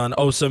feelings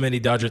on so many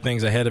Dodger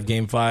things ahead of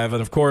Game 5.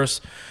 And, of course,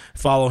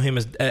 follow him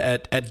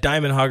at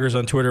Diamond Huggers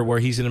on Twitter, where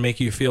he's going to make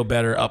you feel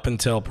better up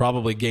until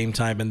probably game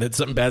time. And then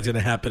something bad's going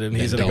to happen, and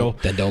he's going to go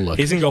Then don't look.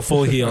 He's going to go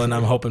full heel, and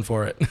I'm hoping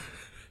for it.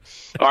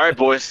 All right,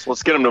 boys.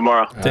 Let's get them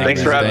tomorrow.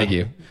 Thanks for having me. Thank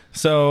you.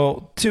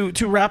 So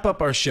to wrap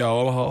up our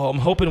show, I'm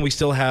hoping we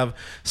still have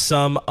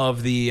some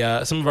of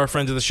our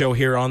friends of the show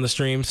here on the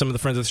stream. Some of the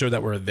friends of the show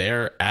that were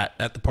there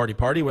at the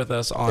party with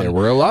us on. There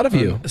were a lot of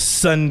you.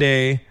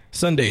 Sunday.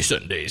 But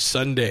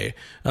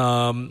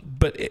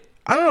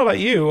I don't know about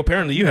you.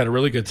 Apparently, you had a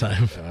really good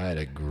time. I had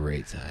a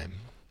great time.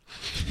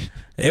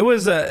 It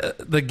was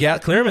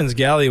Clearman's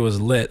Galley was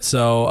lit.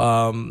 So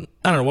I don't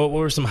know. What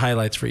were some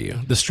highlights for you?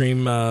 The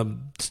stream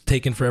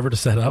taking forever to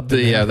set up.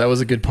 Yeah, that was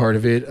a good part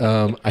of it.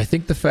 I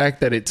think the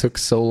fact that it took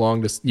so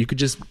long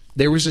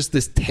there was just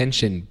this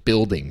tension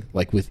building,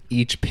 like with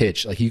each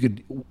pitch. Like you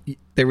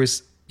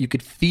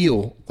could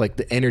feel like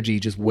the energy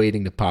just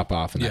waiting to pop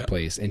off in that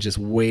place and just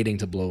waiting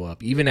to blow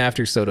up. Even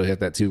after Soto hit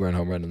that 2-run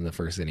home run in the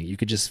first inning, you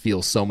could just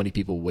feel so many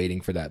people waiting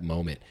for that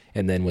moment.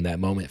 And then when that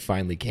moment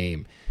finally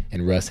came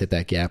and Russ hit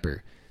that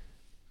gapper,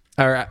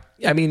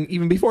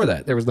 even before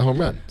that, there was the home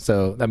run.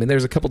 So,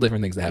 there's a couple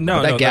different things that happened.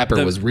 But that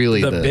gapper was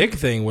really the big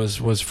thing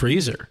was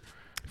Freezer.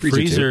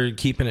 Freezer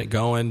keeping it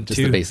going. Just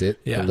the base hit.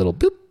 A little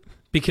boop.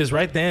 Because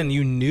right then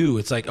you knew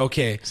it's like,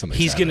 okay,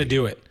 he's going to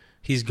do it.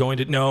 He's going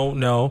to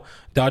no.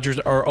 Dodgers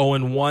are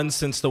 0-1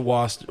 since the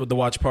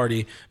watch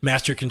party.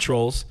 Master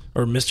Controls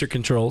or Mr.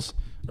 Controls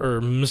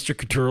or Mr.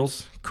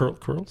 Controls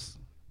curls.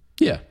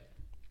 Yeah.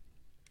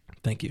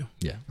 Thank you.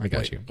 Yeah, I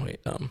got you.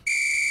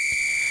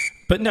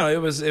 But no, it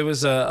was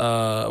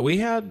we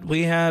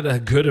had a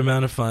good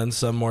amount of fun.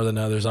 Some more than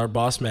others. Our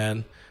boss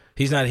man,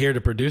 he's not here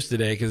to produce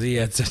today because he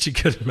had such a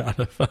good amount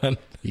of fun.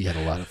 He had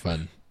a lot of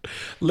fun.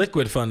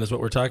 Liquid fun is what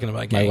we're talking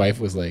about. Gang. My wife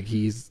was like,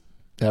 he's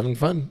having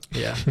fun.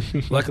 Yeah.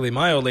 Luckily,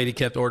 my old lady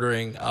kept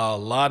ordering a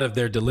lot of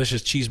their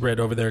delicious cheese bread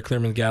over there at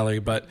Clearman Gallery.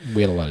 But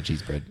we had a lot of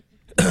cheese bread.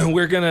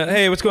 We're gonna.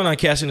 Hey, what's going on,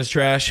 Casting is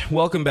Trash?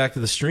 Welcome back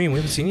to the stream. We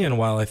haven't seen you in a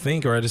while, I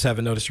think, or I just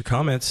haven't noticed your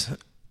comments.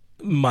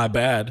 My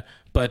bad.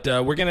 But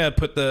we're gonna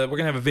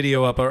have a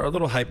video up, a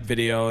little hype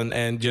video,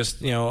 and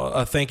just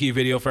a thank you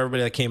video for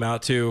everybody that came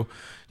out to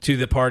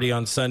the party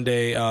on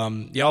Sunday.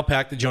 Y'all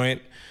packed the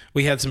joint.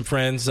 We had some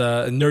friends.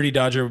 Nerdy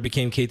Dodger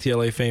became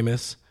KTLA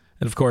famous,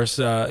 and of course,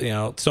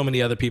 so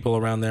many other people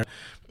around there.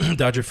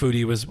 Dodger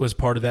Foodie was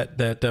part of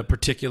that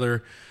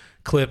particular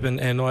clip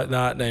and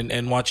whatnot,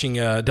 and watching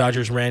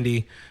Dodgers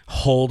Randy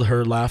hold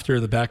her laughter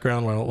in the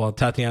background while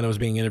Tatiana was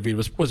being interviewed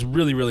was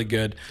really, really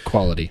good.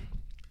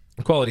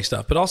 Quality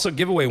stuff, but also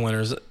giveaway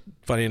winners.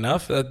 Funny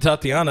enough,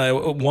 Tatiana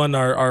won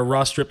our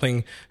Ross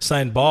Stripling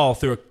signed ball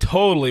through a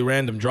totally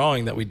random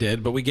drawing that we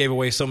did, but we gave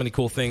away so many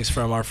cool things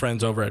from our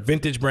friends over at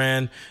Vintage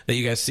Brand that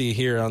you guys see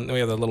here. We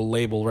have the little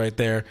label right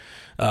there.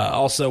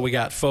 Also, we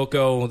got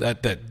Foco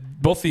that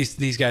both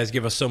these guys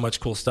give us so much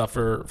cool stuff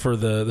for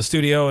the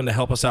studio and to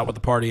help us out with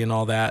the party and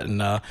all that.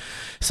 And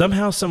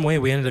somehow, some way,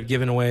 we ended up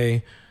giving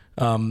away,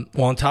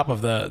 on top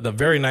of the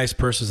very nice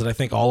purses that I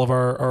think all of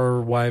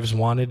our wives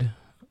wanted.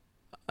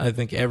 I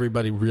think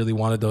everybody really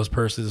wanted those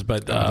purses,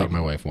 but I don't think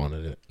my wife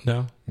wanted it.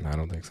 No, I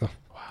don't think so.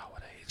 Wow,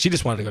 she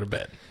just wanted to go to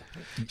bed.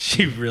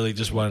 She really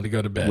just wanted to go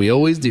to bed. We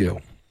always do.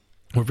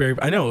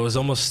 I know it was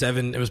almost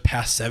 7. It was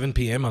past 7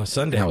 p.m. on a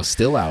Sunday. I was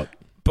still out.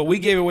 But we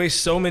gave away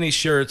so many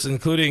shirts,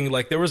 including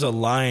there was a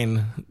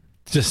line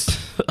just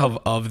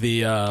of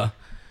the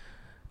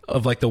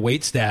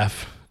wait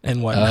staff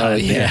and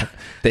whatnot. Yeah.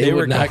 They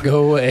would not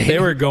go away. They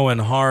were going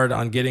hard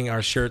on getting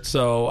our shirts.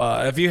 So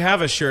if you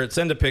have a shirt,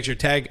 send a picture,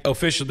 tag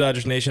official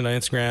Dodgers Nation on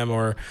Instagram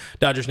or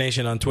Dodgers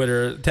Nation on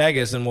Twitter. Tag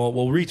us and we'll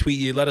retweet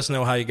you. Let us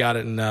know how you got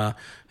it, and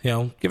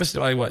give us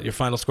your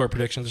final score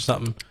predictions or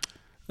something,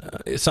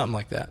 something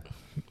like that.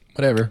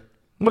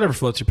 Whatever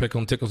floats your pickle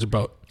and tickles your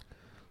boat.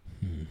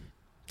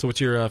 So what's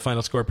your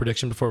final score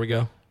prediction before we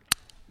go?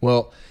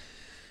 Well,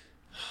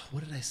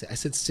 what did I say? I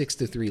said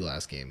 6-3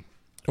 last game.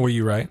 Were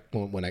you right?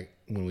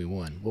 When we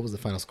won, what was the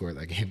final score of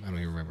that game? I don't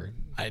even remember.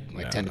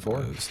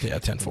 10-4. Yeah,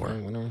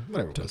 10-4.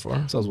 Whatever.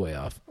 10-4. So I was way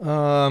off.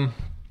 I'm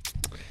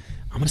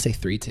gonna say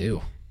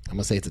 3-2. I'm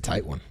gonna say it's a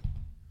tight one,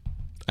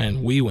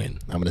 and we win.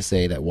 I'm gonna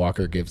say that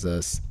Walker gives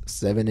us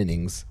 7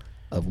 innings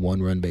of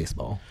 1-run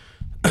baseball.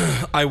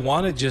 I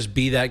want to just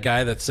be that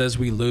guy that says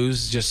we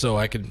lose, just so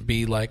I can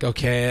be like,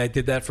 okay, I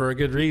did that for a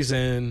good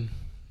reason.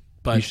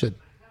 But you should.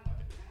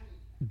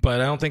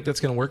 But I don't think that's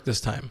going to work this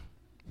time.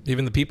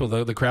 Even the people,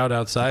 the crowd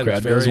outside,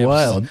 was very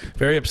wild,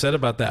 very upset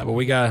about that. But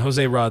we got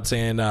Jose Rod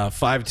saying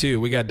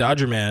 5-2. We got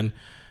Dodger Man.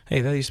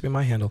 Hey, that used to be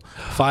my handle.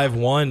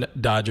 5-1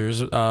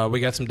 Dodgers. We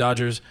got some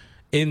Dodgers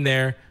in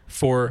there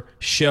for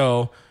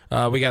show.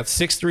 We got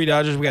 6-3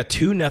 Dodgers. We got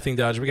 2-0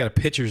 Dodgers. We got a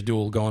pitcher's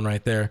duel going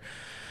right there.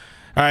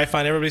 All right,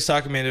 fine. Everybody's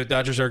talking, man. The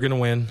Dodgers are going to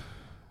win,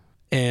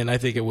 and I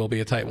think it will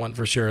be a tight one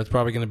for sure. It's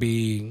probably going to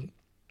be.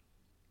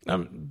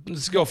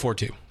 Let's go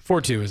 4-2.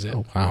 4-2 is it?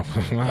 Oh, wow.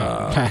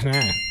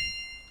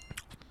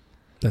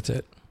 That's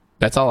it.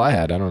 That's all I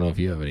had. I don't know if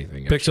you have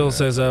anything. Pixel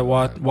says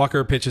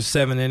Walker pitches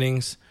 7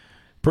 innings.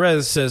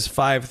 Perez says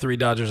 5-3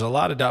 Dodgers. A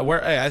lot of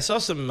I saw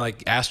some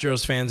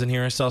Astros fans in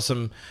here. I saw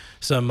some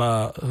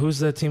who's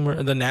that team?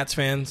 The Nats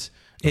fans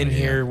in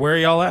here. Where are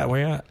y'all at? Where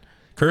you at?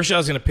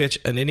 Kershaw's going to pitch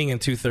an inning and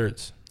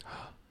 2/3.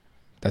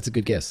 That's a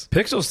good guess.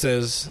 Pixel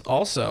says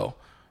also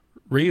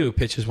Ryu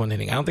pitches 1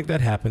 inning. I don't think that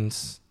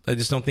happens. I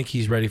just don't think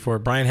he's ready for it.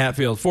 Brian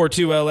Hatfield,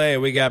 4-2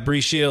 LA. We got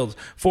Bree Shields,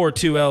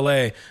 4-2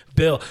 LA.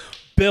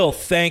 Bill,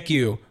 thank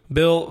you.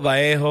 Bill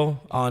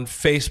Vallejo on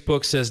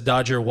Facebook says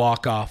Dodger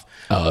walk-off.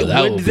 Oh,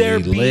 that would there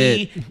be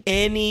be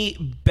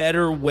any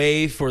better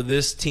way for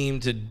this team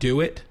to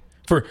do it?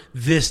 For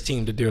this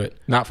team to do it?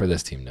 Not for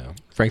this team, no.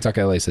 Frank Talk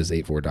LA says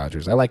 8-4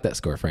 Dodgers. I like that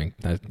score, Frank.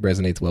 That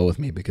resonates well with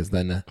me because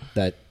then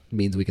that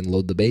means we can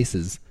load the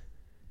bases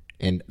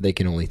and they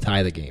can only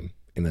tie the game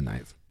in the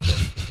ninth.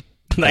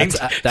 That's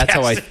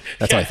how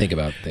I think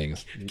about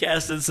things.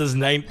 Gaston says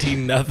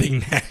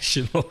 19-0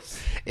 Nationals.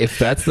 If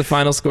that's the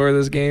final score of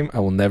this game, I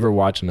will never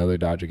watch another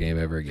Dodger game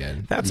ever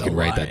again. That's you can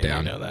write that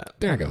down. You know that.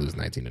 They're not gonna lose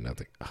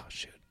 19-0. Oh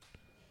shit.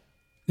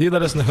 You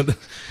let us know.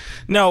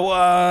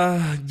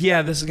 No,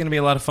 yeah, this is gonna be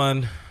a lot of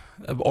fun,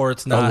 or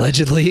it's not.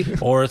 Allegedly,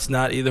 or it's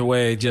not. Either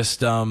way,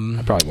 just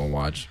I probably won't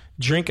watch.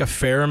 Drink a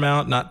fair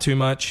amount, not too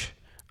much.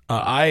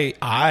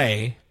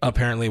 I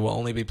apparently will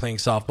only be playing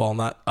softball.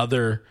 Not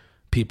other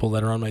people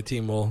that are on my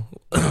team will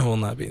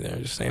not be there.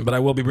 Just saying, but I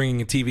will be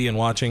bringing a TV and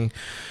watching,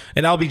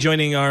 and I'll be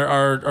joining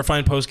our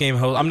fine post game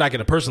host. I'm not going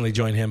to personally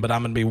join him, but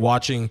I'm going to be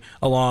watching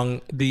along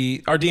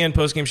our DN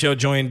post game show.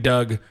 Join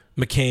Doug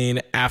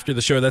McCain after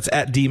the show. That's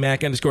at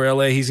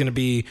DMac_LA. He's going to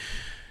be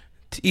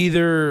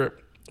either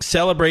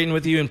celebrating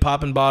with you and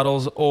popping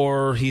bottles,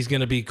 or he's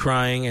going to be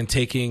crying and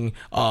taking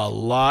a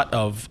lot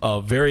of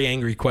very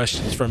angry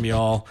questions from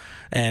y'all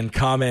and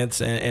comments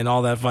and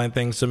all that fine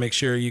things. So make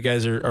sure you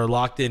guys are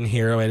locked in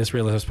here. Oh, I just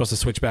realized I was supposed to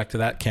switch back to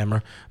that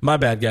camera. My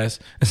bad, guys.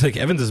 It's like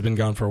Evans has been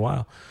gone for a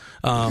while.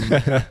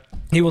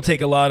 He will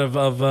take a lot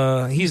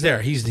of he's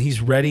there.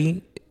 He's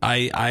ready.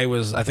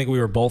 I think we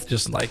were both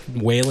just like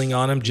wailing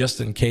on him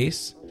just in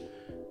case.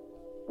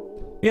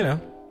 You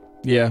know.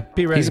 Yeah.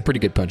 Be ready. He's a pretty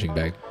good punching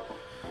bag.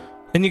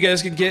 And you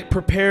guys can get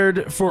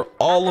prepared for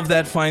all of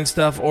that fine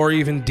stuff, or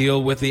even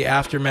deal with the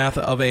aftermath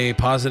of a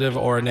positive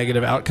or a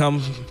negative outcome.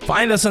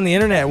 Find us on the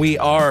internet. We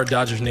are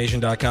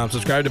DodgersNation.com.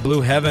 Subscribe to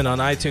Blue Heaven on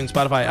iTunes,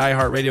 Spotify,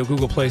 iHeartRadio,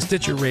 Google Play,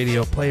 Stitcher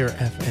Radio, Player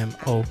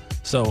FM,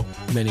 so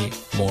many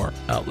more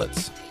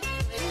outlets.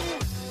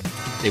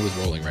 It was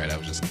rolling right. I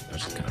was just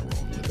kind of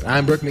rolling with it.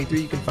 I'm Brooke3.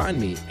 You can find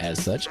me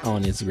as such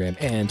on Instagram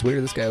and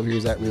Twitter. This guy over here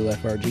is at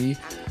RealFRG.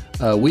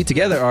 We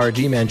together are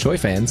G-Man Choi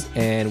fans,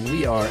 and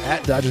we are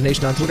at Dodgers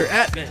Nation on Twitter,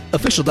 at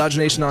Official Dodger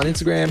Nation on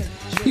Instagram.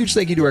 Huge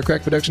thank you to our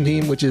crack production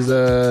team, which is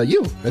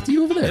you. That's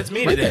you over there. That's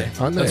me right today.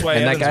 There, on there. That's why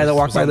and Evans that guy that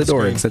walked by the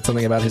door screen. and said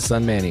something about his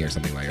son Manny or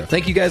something like that.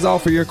 Thank you guys all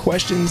for your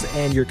questions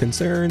and your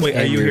concerns. Wait,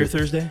 are you here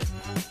Thursday?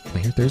 Am I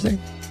here Thursday?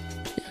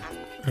 Yeah.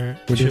 All right.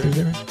 We're here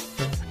Thursday, right?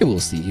 And we'll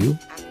see you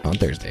on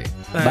Thursday.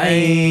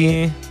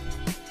 Bye.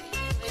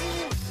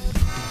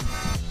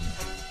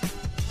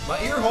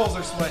 My ear holes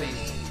are sweaty.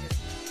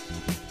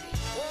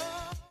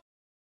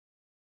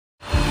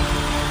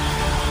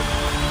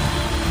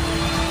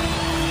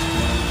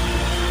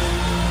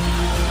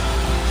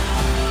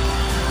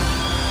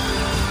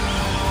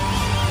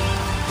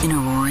 In a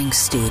roaring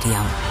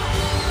stadium,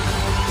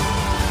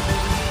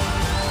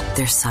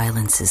 their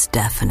silence is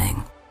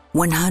deafening.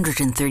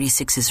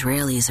 136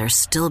 Israelis are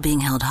still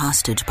being held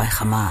hostage by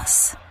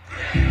Hamas.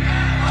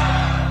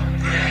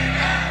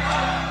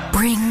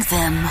 Bring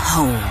them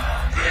home.